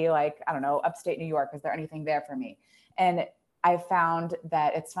to be like, I don't know, upstate New York. Is there anything there for me? And I found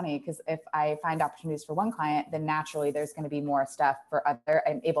that it's funny because if I find opportunities for one client, then naturally there's going to be more stuff for other.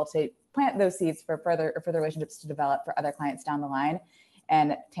 I'm able to plant those seeds for further relationships to develop for other clients down the line.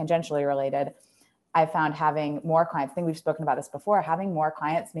 And tangentially related, I found having more clients, I think we've spoken about this before, having more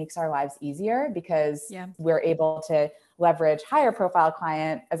clients makes our lives easier, because we're able to leverage higher profile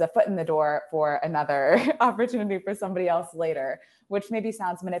client as a foot in the door for another opportunity for somebody else later, which maybe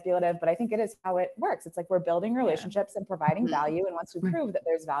sounds manipulative, but I think it is how it works. It's like we're building relationships and providing value. And once we prove that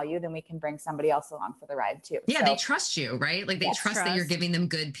there's value, then we can bring somebody else along for the ride too. Yeah, so, they trust you, right? Like they trust that you're giving them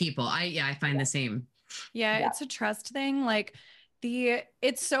good people. I find the same. Yeah, it's a trust thing. Like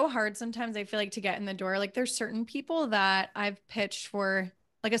it's so hard sometimes, I feel like, to get in the door. Like there's certain people that I've pitched for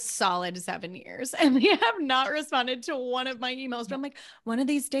like a solid 7 years, and they have not responded to one of my emails, but I'm like, one of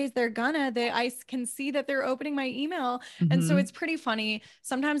these days I can see that they're opening my email. And so it's pretty funny.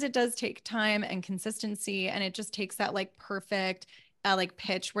 Sometimes it does take time and consistency, and it just takes that like perfect like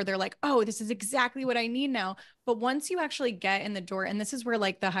pitch where they're like, oh, this is exactly what I need now. But once you actually get in the door, and this is where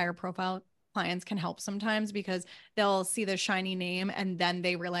like the higher profile clients can help sometimes, because they'll see the shiny name and then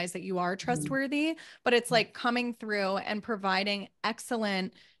they realize that you are trustworthy. But it's like coming through and providing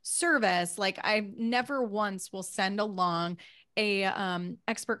excellent service. Like I never once will send along a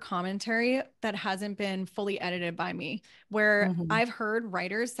expert commentary that hasn't been fully edited by me, where I've heard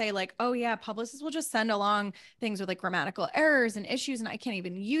writers say like, oh yeah, publicists will just send along things with like grammatical errors and issues, and I can't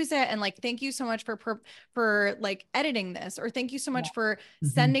even use it. And like, thank you so much for like editing this, or thank you so much for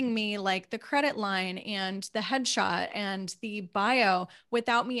sending me like the credit line and the headshot and the bio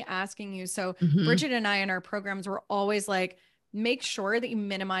without me asking you. So Bridget and I in our programs were always like, make sure that you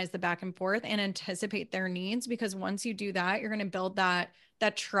minimize the back and forth and anticipate their needs, because once you do that, you're going to build that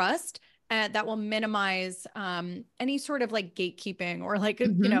trust, and that will minimize any sort of like gatekeeping or like, you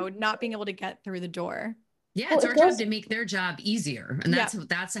know, not being able to get through the door. Yeah, it's our job to make their job easier. And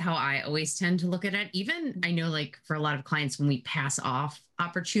that's how I always tend to look at it. Even I know like for a lot of clients, when we pass off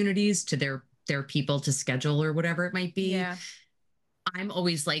opportunities to their people to schedule or whatever it might be, I'm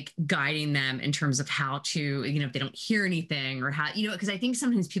always like guiding them in terms of how to, you know, if they don't hear anything or how, you know, because I think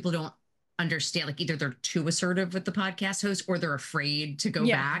sometimes people don't understand, like either they're too assertive with the podcast host or they're afraid to go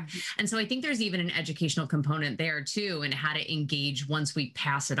back. And so I think there's even an educational component there too, and how to engage once we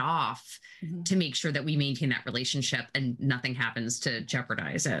pass it off to make sure that we maintain that relationship and nothing happens to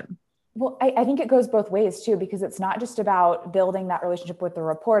jeopardize it. Well, I think it goes both ways too, because it's not just about building that relationship with the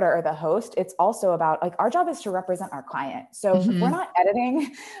reporter or the host. It's also about like, our job is to represent our client. So if we're not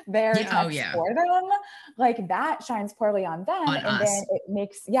editing their text for them, like that shines poorly on them. And then it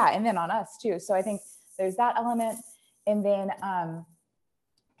makes, and then on us too. So I think there's that element. And then,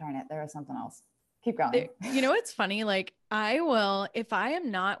 darn it, there was something else. Keep going. You know, it's funny. Like I will, if I am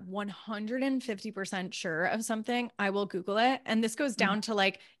not 150% sure of something, I will Google it. And this goes down to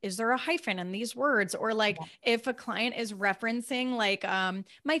like, is there a hyphen in these words? Or like, if a client is referencing like,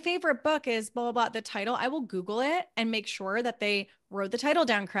 my favorite book is blah, blah, blah, the title, I will Google it and make sure that they wrote the title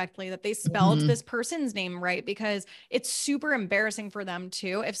down correctly, that they spelled this person's name right, because it's super embarrassing for them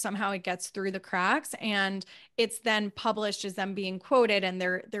too, if somehow it gets through the cracks and it's then published as them being quoted and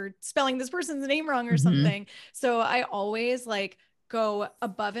they're spelling this person's name wrong or something. So I always like go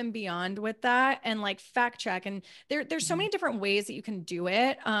above and beyond with that and like fact check. And there's so many different ways that you can do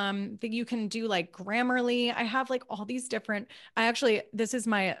it. That you can do like Grammarly. I have like all these different, this is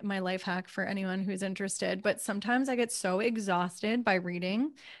my life hack for anyone who's interested, but sometimes I get so exhausted by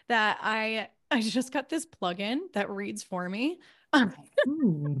reading that I just got this plugin that reads for me. What's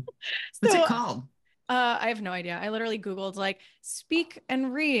it called? I have no idea. I literally Googled like speak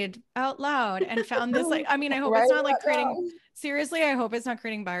and read out loud and found this like, I mean, I hope it's not like creating, seriously, I hope it's not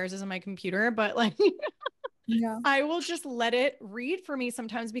creating viruses on my computer, but like, I will just let it read for me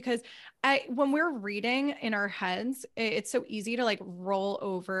sometimes because when we're reading in our heads, it's so easy to like roll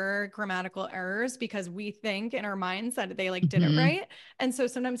over grammatical errors because we think in our minds that they like did it right. And so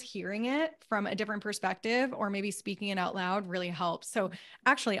sometimes hearing it from a different perspective or maybe speaking it out loud really helps. So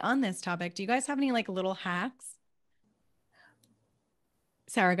actually on this topic, do you guys have any like little hacks?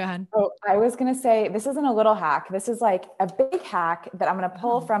 Sara, go ahead. Oh, I was going to say, this isn't a little hack. This is like a big hack that I'm going to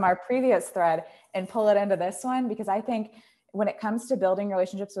pull from our previous thread and pull it into this one, because I think when it comes to building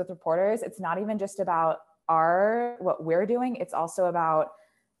relationships with reporters, it's not even just about what we're doing. It's also about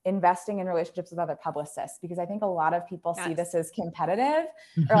investing in relationships with other publicists, because I think a lot of people see this as competitive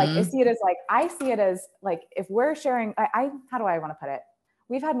or like, I see it as like, if we're sharing, how do I want to put it?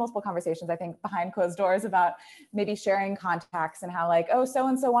 We've had multiple conversations, I think, behind closed doors about maybe sharing contacts and how like, oh,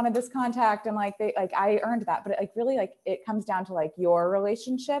 so-and-so wanted this contact. And like, I earned that, but like really like it comes down to like your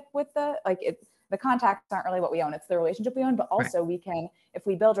relationship with the contacts aren't really what we own. It's the relationship we own, but also we can, if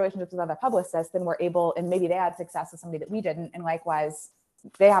we build relationships with other publicists, then we're able, and maybe they had success with somebody that we didn't. And likewise,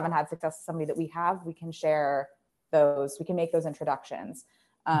 they haven't had success with somebody that we have, we can share those, we can make those introductions.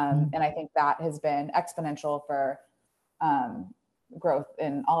 And I think that has been exponential for, growth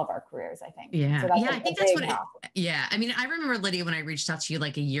in all of our careers, I think. Yeah. So that's I think that's what I mean, I remember, Lydia, when I reached out to you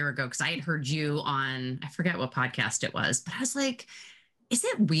like a year ago, because I had heard you on, I forget what podcast it was, but I was like, is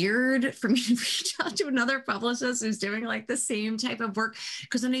it weird for me to reach out to another publicist who's doing like the same type of work?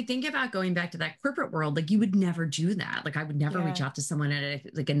 Because when I think about going back to that corporate world, like you would never do that. Like I would never reach out to someone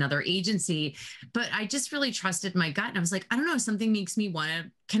at like another agency, but I just really trusted my gut. And I was like, I don't know, something makes me want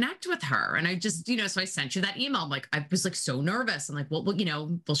to connect with her. And I just, so I sent you that email. Like, I was like so nervous. I'm like, well,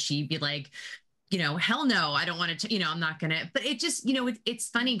 will she be like, hell no, I don't want to, I'm not going to, but it just, it's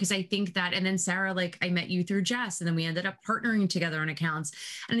funny because I think that, and then Sara, like I met you through Jess and then we ended up partnering together on accounts.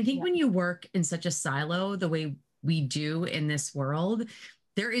 And I think when you work in such a silo, the way we do in this world,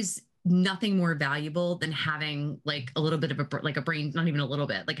 there is nothing more valuable than having like a little bit of a brain, not even a little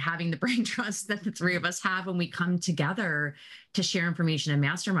bit, like having the brain trust that the three of us have when we come together to share information and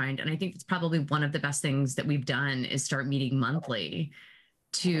mastermind. And I think it's probably one of the best things that we've done is start meeting monthly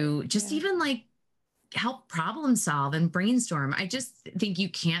to just even like help problem solve and brainstorm. I just think you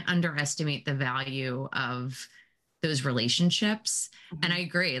can't underestimate the value of those relationships. And I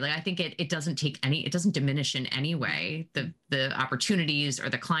agree. Like, I think it doesn't diminish in any way the opportunities or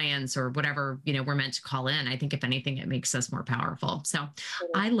the clients or whatever, we're meant to call in. I think if anything, it makes us more powerful. So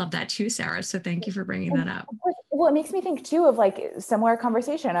I love that too, Sara. So thank you for bringing that up. Well, it makes me think too of like similar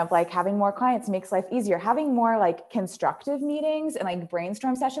conversation of like having more clients makes life easier. Having more like constructive meetings and like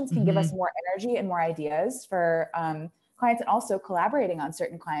brainstorm sessions can give us more energy and more ideas for, clients, and also collaborating on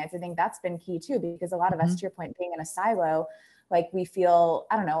certain clients. I think that's been key too, because a lot of us, to your point, being in a silo, like we feel,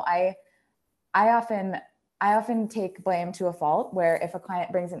 I don't know, I often take blame to a fault where if a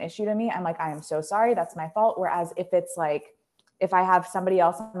client brings an issue to me, I'm like, I am so sorry, that's my fault. Whereas if it's like, if I have somebody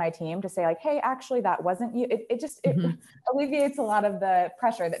else on my team to say like, hey, actually that wasn't you, it alleviates a lot of the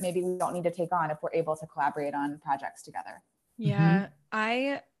pressure that maybe we don't need to take on if we're able to collaborate on projects together. Yeah.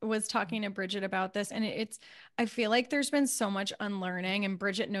 I was talking to Bridget about this, and I feel like there's been so much unlearning, and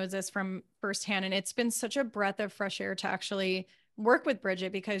Bridget knows this from firsthand. And it's been such a breath of fresh air to actually work with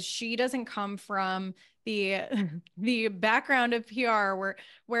Bridget, because she doesn't come from the background of PR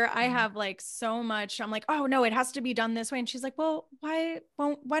where I have like so much, I'm like, oh no, it has to be done this way. And she's like, well, why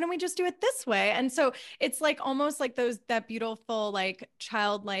don't we just do it this way? And so it's like almost like that beautiful, like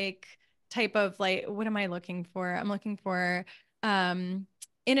childlike type of like, what am I looking for? I'm looking for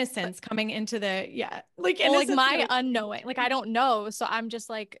innocence coming into like my unknowing, like I don't know, so I'm just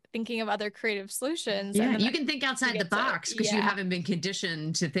like thinking of other creative solutions. Yeah, and then you can think outside the box because you haven't been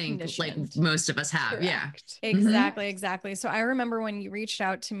conditioned to think like most of us have. Correct. Yeah, exactly. So I remember when you reached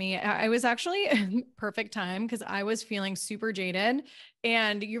out to me, I was actually perfect time because I was feeling super jaded,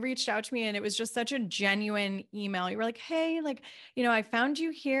 and you reached out to me, and it was just such a genuine email. You were like, hey, like, I found you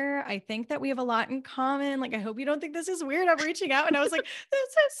here. I think that we have a lot in common. Like, I hope you don't think this is weird. I'm reaching out. And I was like, this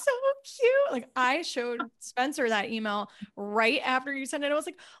is so cute. Like, I showed Spencer that email right after you sent it. I was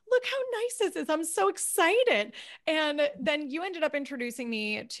like, look how nice this is. I'm so excited. And then you ended up introducing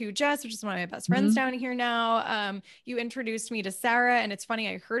me to Jess, which is one of my best friends down here now. You introduced me to Sara, and it's funny,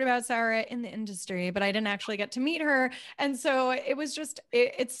 I heard about Sara in the industry, but I didn't actually get to meet her. And so it was just,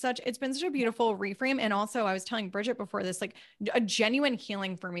 it's been such a beautiful reframe. And also I was telling Bridget before this, like a genuine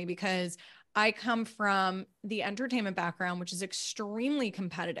healing for me, because I come from the entertainment background, which is extremely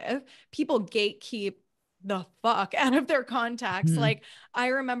competitive. People gatekeep the fuck out of their contacts. Like, I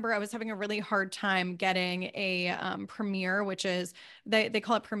remember I was having a really hard time getting a premiere, which is, they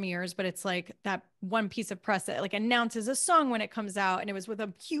call it premieres, but it's like that one piece of press that like announces a song when it comes out. And it was with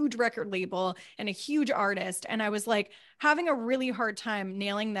a huge record label and a huge artist. And I was like having a really hard time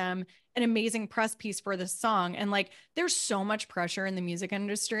nailing them an amazing press piece for this song. And like, there's so much pressure in the music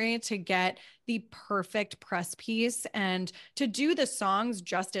industry to get the perfect press piece and to do the songs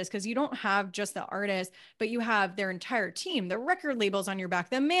justice, because you don't have just the artist, but you have their entire team, the record labels on your back,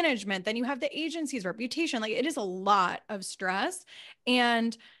 the management, then you have the agency's reputation. Like, it is a lot of stress,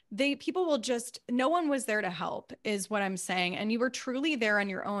 and people will just, no one was there to help is what I'm saying. And you were truly there on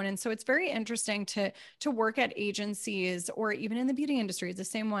your own. And so it's very interesting to work at agencies, or even in the beauty industry, it's the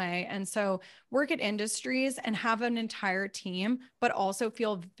same way. And so work at industries and have an entire team, but also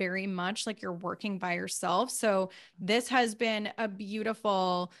feel very much like you're working by yourself. So this has been a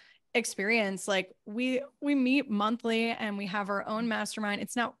beautiful experience. Like, we meet monthly and we have our own mastermind.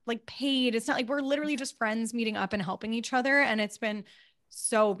 It's not like paid. It's not like, we're literally just friends meeting up and helping each other. And it's been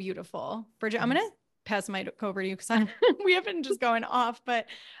so beautiful. Bridget, I'm going to pass the mic over to you because we have been just going off, but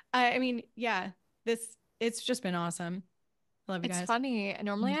I mean, yeah, it's just been awesome. I love you guys. It's funny.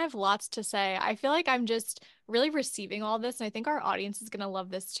 Normally I have lots to say. I feel like I'm just really receiving all this. And I think our audience is going to love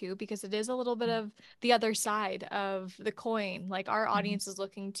this too, because it is a little bit of the other side of the coin. Like, our audience is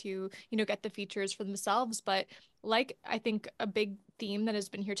looking to, get the features for themselves. But like, I think a big theme that has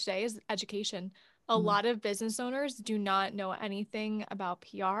been here today is education. A lot of business owners do not know anything about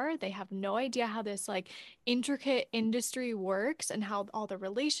PR. They have no idea how this like intricate industry works and how all the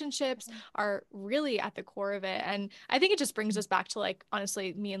relationships are really at the core of it. And I think it just brings us back to, like,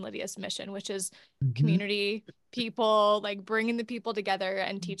 honestly, me and Lydia's mission, which is community, people, like bringing the people together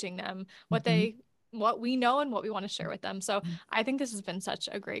and teaching them what we know and what we want to share with them. So I think this has been such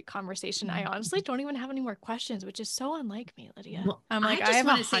a great conversation. I honestly don't even have any more questions, which is so unlike me, Lydia. Well, I'm like, I just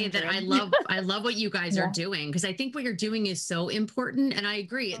want to say that I love what you guys are doing, because I think what you're doing is so important. And I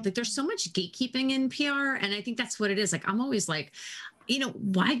agree that there's so much gatekeeping in PR. And I think that's what it is. Like, I'm always like,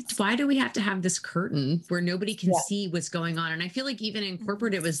 why do we have to have this curtain where nobody can see what's going on? And I feel like even in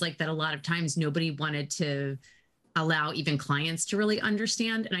corporate, it was like that a lot of times nobody wanted to allow even clients to really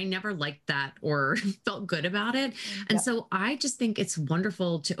understand. And I never liked that or felt good about it. And so I just think it's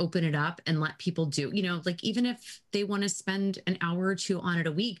wonderful to open it up and let people do, like, even if they want to spend an hour or two on it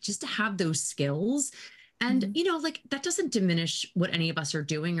a week, just to have those skills. And, like, that doesn't diminish what any of us are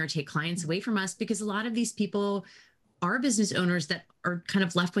doing or take clients away from us, because a lot of these people are business owners that are kind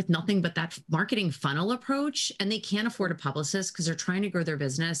of left with nothing but that marketing funnel approach, and they can't afford a publicist because they're trying to grow their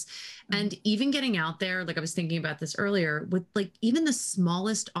business. And even getting out there, like I was thinking about this earlier, with like even the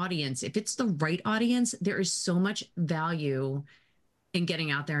smallest audience, if it's the right audience, there is so much value in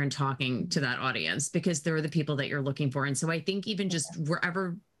getting out there and talking to that audience, because they're the people that you're looking for. And so I think even just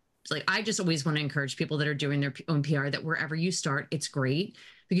wherever, like, I just always want to encourage people that are doing their own PR that wherever you start, it's great,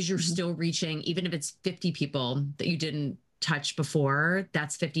 because you're still reaching, even if it's 50 people that you didn't touch before,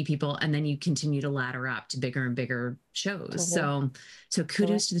 that's 50 people. And then you continue to ladder up to bigger and bigger shows. So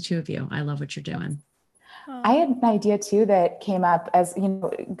kudos to the two of you. I love what you're doing. I had an idea too that came up as,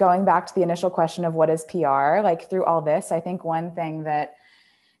 going back to the initial question of what is PR, like through all this, I think one thing that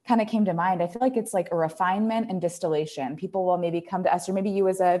kind of came to mind, I feel like it's like a refinement and distillation. People will maybe come to us, or maybe you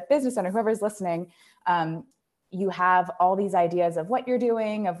as a business owner, whoever's listening, you have all these ideas of what you're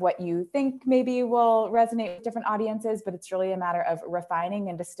doing, of what you think maybe will resonate with different audiences, but it's really a matter of refining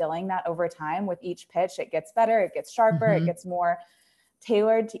and distilling that over time. With each pitch, it gets better, it gets sharper, it gets more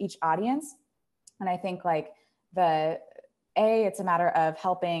tailored to each audience. And I think like it's a matter of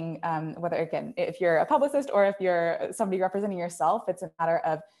helping, whether again, if you're a publicist or if you're somebody representing yourself, it's a matter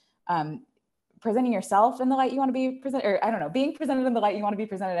of presenting yourself in the light you want to be presented, or I don't know, being presented in the light you want to be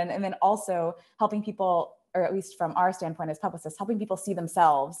presented in, and then also helping people, or at least from our standpoint as publicists, helping people see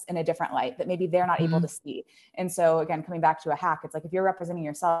themselves in a different light that maybe they're not able to see. And so again, coming back to a hack, it's like, if you're representing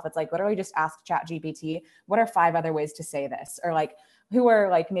yourself, it's like literally just ask ChatGPT, what are 5 other ways to say this? Or like, who are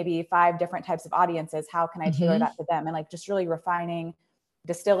like maybe 5 different types of audiences? How can I tailor that to them? And like, just really refining,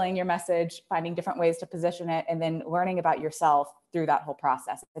 distilling your message, finding different ways to position it, and then learning about yourself through that whole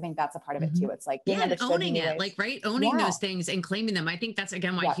process. I think that's a part of it too. It's like being and understood owning it, like, right. Owning those things and claiming them. I think that's,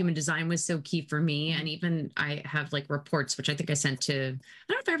 again, why human design was so key for me. And even I have like reports, which I think I sent to, I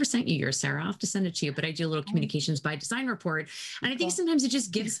don't know if I ever sent you yours, Sarah. I'll have to send it to you, but I do a little communications by design report. And I think sometimes it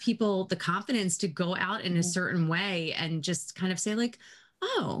just gives people the confidence to go out in a certain way and just kind of say like,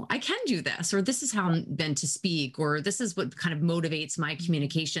 oh, I can do this, or this is how I'm meant to speak, or this is what kind of motivates my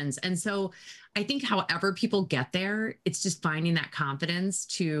communications. And so I think however people get there, it's just finding that confidence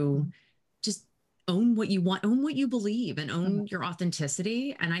to just own what you want, own what you believe, and own your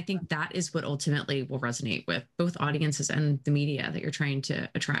authenticity. And I think that is what ultimately will resonate with both audiences and the media that you're trying to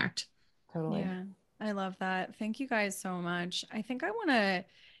attract. Totally. Yeah, I love that. Thank you guys so much. I think I want to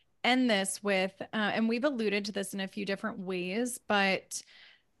end this with, and we've alluded to this in a few different ways, but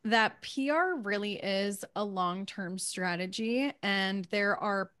that PR really is a long-term strategy, and there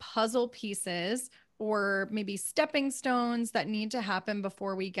are puzzle pieces or maybe stepping stones that need to happen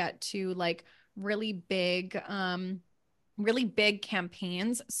before we get to like really big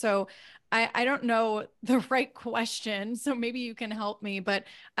campaigns. So I don't know the right question, so maybe you can help me, but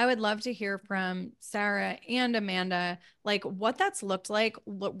I would love to hear from Sara and Amanda, like what that's looked like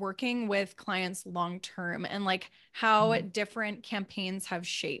working with clients long-term, and like how different campaigns have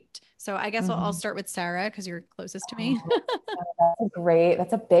shaped. So I guess I'll start with Sara because you're closest to me.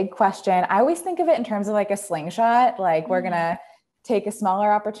 That's a big question. I always think of it in terms of like a slingshot, like we're going to take a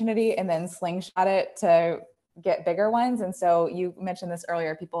smaller opportunity and then slingshot it to get bigger ones. And so you mentioned this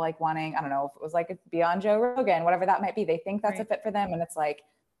earlier, people like wanting, I don't know if it was like be on Joe Rogan, whatever that might be. They think that's a fit for them. And it's like,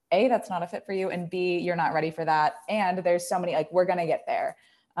 A, that's not a fit for you. And B, you're not ready for that. And there's so many, like, we're going to get there.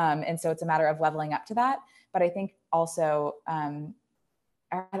 And so it's a matter of leveling up to that. But I think also,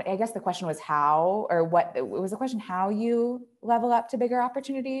 I guess the question was how, or what it was the question, how you level up to bigger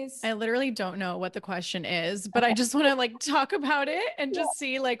opportunities. I literally don't know what the question is, but I just want to like talk about it and just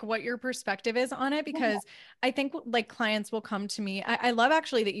see like what your perspective is on it, because I think like clients will come to me. I love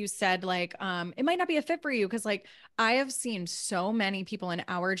actually that you said like, it might not be a fit for you. Cause like I have seen so many people in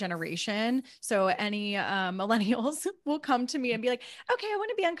our generation. So any millennials will come to me and be like, okay, I want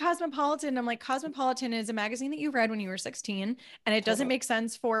to be on Cosmopolitan. I'm like, Cosmopolitan is a magazine that you read when you were 16 and it doesn't make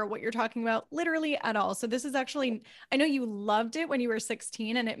sense for what you're talking about literally at all. So this is actually, I know you loved it when you were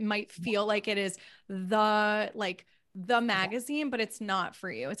 16 and it might feel like it is the magazine, but it's not for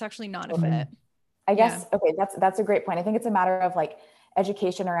you. It's actually not a fit. I guess, okay, that's a great point. I think it's a matter of like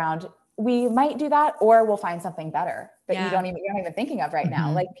education around, we might do that, or we'll find something better that you're not even thinking of right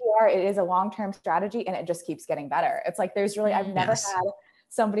now. Like PR, it is a long-term strategy and it just keeps getting better. It's like, there's really, I've never had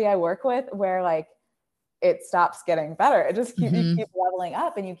somebody I work with where like, it stops getting better. It just you keep leveling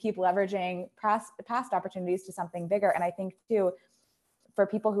up and you keep leveraging past opportunities to something bigger. And I think too, for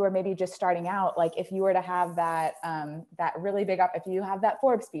people who are maybe just starting out, like if you were to have that, that really big up, if you have that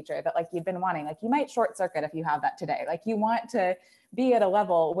Forbes feature that like you've been wanting, like you might short circuit if you have that today, like you want to be at a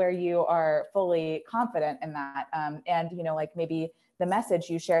level where you are fully confident in that. And, you know, like maybe the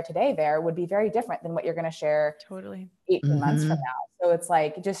message you share today there would be very different than what you're going to share 18 months from now. So it's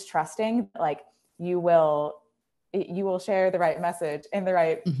like, just trusting, like, you will share the right message in the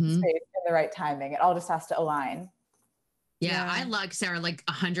right space, in the right timing. It all just has to align. Yeah, I like Sara, like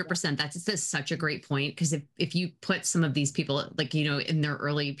 100%. That's such a great point. Because if you put some of these people, like, you know, in their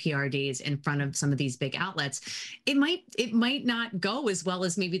early PR days in front of some of these big outlets, it might not go as well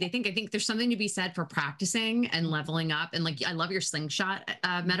as maybe they think. I think there's something to be said for practicing and leveling up. And like, I love your slingshot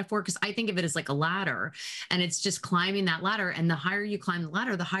metaphor, because I think of it as like a ladder, and it's just climbing that ladder. And the higher you climb the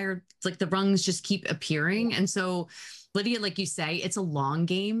ladder, the higher, like the rungs just keep appearing. And so Lydia, like you say, it's a long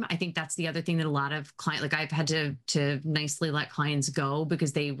game. I think that's the other thing that a lot of clients, like I've had to nicely let clients go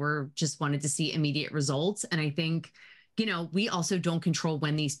because they were just wanted to see immediate results. And I think, you know, we also don't control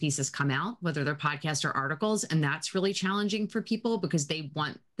when these pieces come out, whether they're podcasts or articles. And that's really challenging for people because they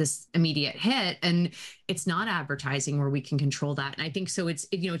want this immediate hit, and it's not advertising where we can control that. And I think so it's,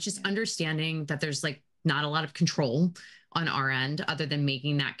 you know, it's just understanding that there's like not a lot of control on our end other than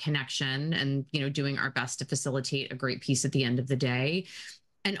making that connection and, you know, doing our best to facilitate a great piece at the end of the day.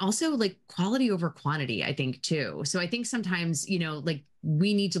 And also like quality over quantity, I think too. So I think sometimes, you know, like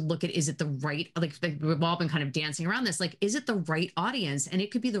we need to look at, is it the right, like we've all been kind of dancing around this, like, is it the right audience? And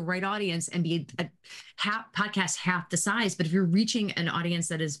it could be the right audience and be a podcast half the size. But if you're reaching an audience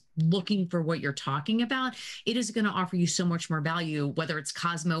that is looking for what you're talking about, it is going to offer you so much more value, whether it's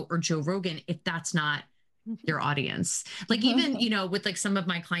Cosmo or Joe Rogan, if that's not your audience. Like even, you know, with like some of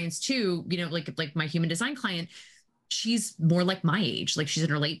my clients too, you know, like my human design client, she's more like my age, like she's in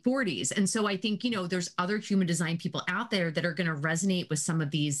her late 40s. And so I think, you know, there's other human design people out there that are going to resonate with some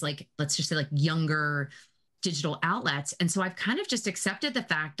of these, like, let's just say like younger digital outlets. And so I've kind of just accepted the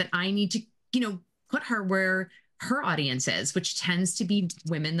fact that I need to, you know, put her where her audience is, which tends to be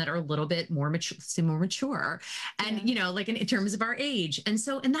women that are a little bit more mature and, you know, like in terms of our age. And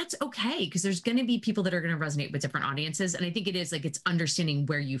so, and that's okay, because there's going to be people that are going to resonate with different audiences. And I think it is like, it's understanding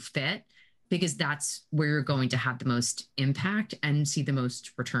where you fit, because that's where you're going to have the most impact and see the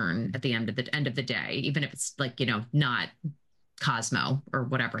most return at the end of the day, even if it's like, you know, not Cosmo or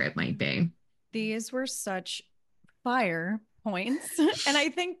whatever it might be. These were such fire points. And I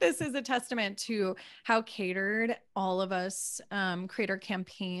think this is a testament to how catered all of us create our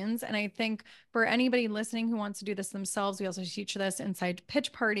campaigns. And I think for anybody listening who wants to do this themselves, we also teach this inside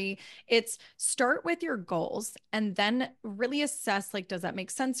Pitch Party. It's start with your goals and then really assess, like, does that make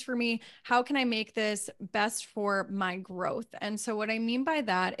sense for me? How can I make this best for my growth? And so what I mean by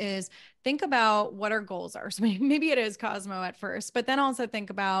that is think about what our goals are. So maybe it is Cosmo at first, but then also think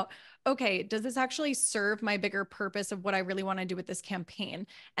about, okay, does this actually serve my bigger purpose of what I really want to do with this campaign?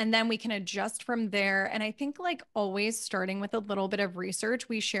 And then we can adjust from there. And I think like always starting with a little bit of research,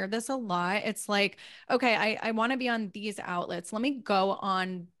 we share this a lot. It's like, okay, I want to be on these outlets. Let me go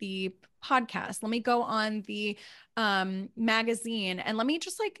on the podcast. Let me go on the magazine and let me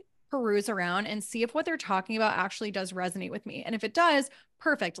just like peruse around and see if what they're talking about actually does resonate with me. And if it does,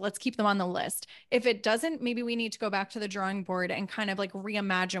 perfect. Let's keep them on the list. If it doesn't, maybe we need to go back to the drawing board and kind of like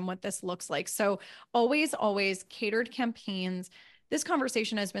reimagine what this looks like. So always catered campaigns. This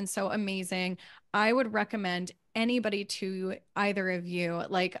conversation has been so amazing. I would recommend anybody to either of you.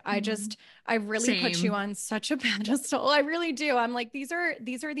 Like, I really put you on such a pedestal. I really do. I'm like, these are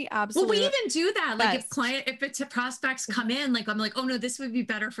the absolute. Well, we even do that. Best. Like if it's prospects come in, like, I'm like, oh no, this would be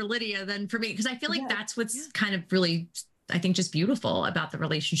better for Lydia than for me. Cause I feel like that's what's kind of really, I think, just beautiful about the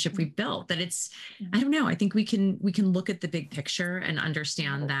relationship we've built, that it's, I don't know. I think we can look at the big picture and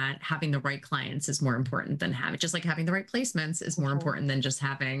understand that having the right clients is more important than having, just like having the right placements is more important than just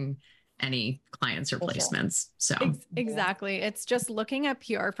having any clients or placements. So exactly. It's just looking at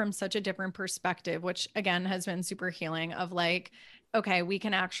PR from such a different perspective, which again has been super healing of like, okay, we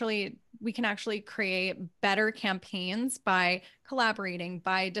can actually create better campaigns by collaborating,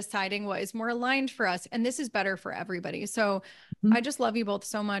 by deciding what is more aligned for us. And this is better for everybody. So I just love you both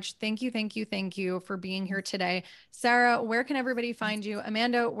so much. Thank you for being here today. Sara, where can everybody find you?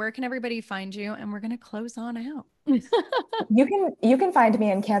 Amanda, where can everybody find you? And we're going to close on out. You can find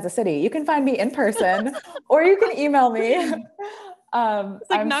me in Kansas City. You can find me in person, or you can email me. It's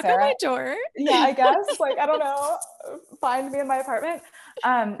like, knock Sara. on my door. Yeah, I guess. Like, I don't know. Find me in my apartment.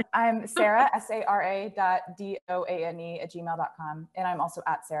 I'm Sara, Sara.Doane@gmail.com. And I'm also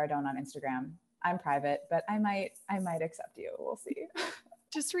at Sara Doane on Instagram. I'm private, but I might accept you. We'll see.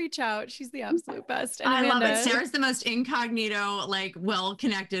 Just reach out. She's the absolute best. And I Amanda, love it. Sara's the most incognito, like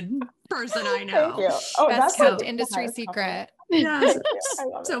well-connected person I know. Thank you. Oh, best kept industry secret. Yes.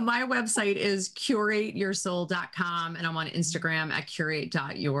 So my website is curateyoursoul.com, and I'm on Instagram at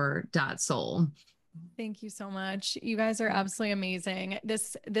curate.your.soul. Thank you so much. You guys are absolutely amazing.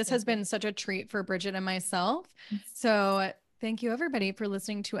 This has been such a treat for Bridget and myself. So thank you everybody for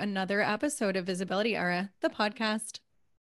listening to another episode of Visibility Era, the podcast.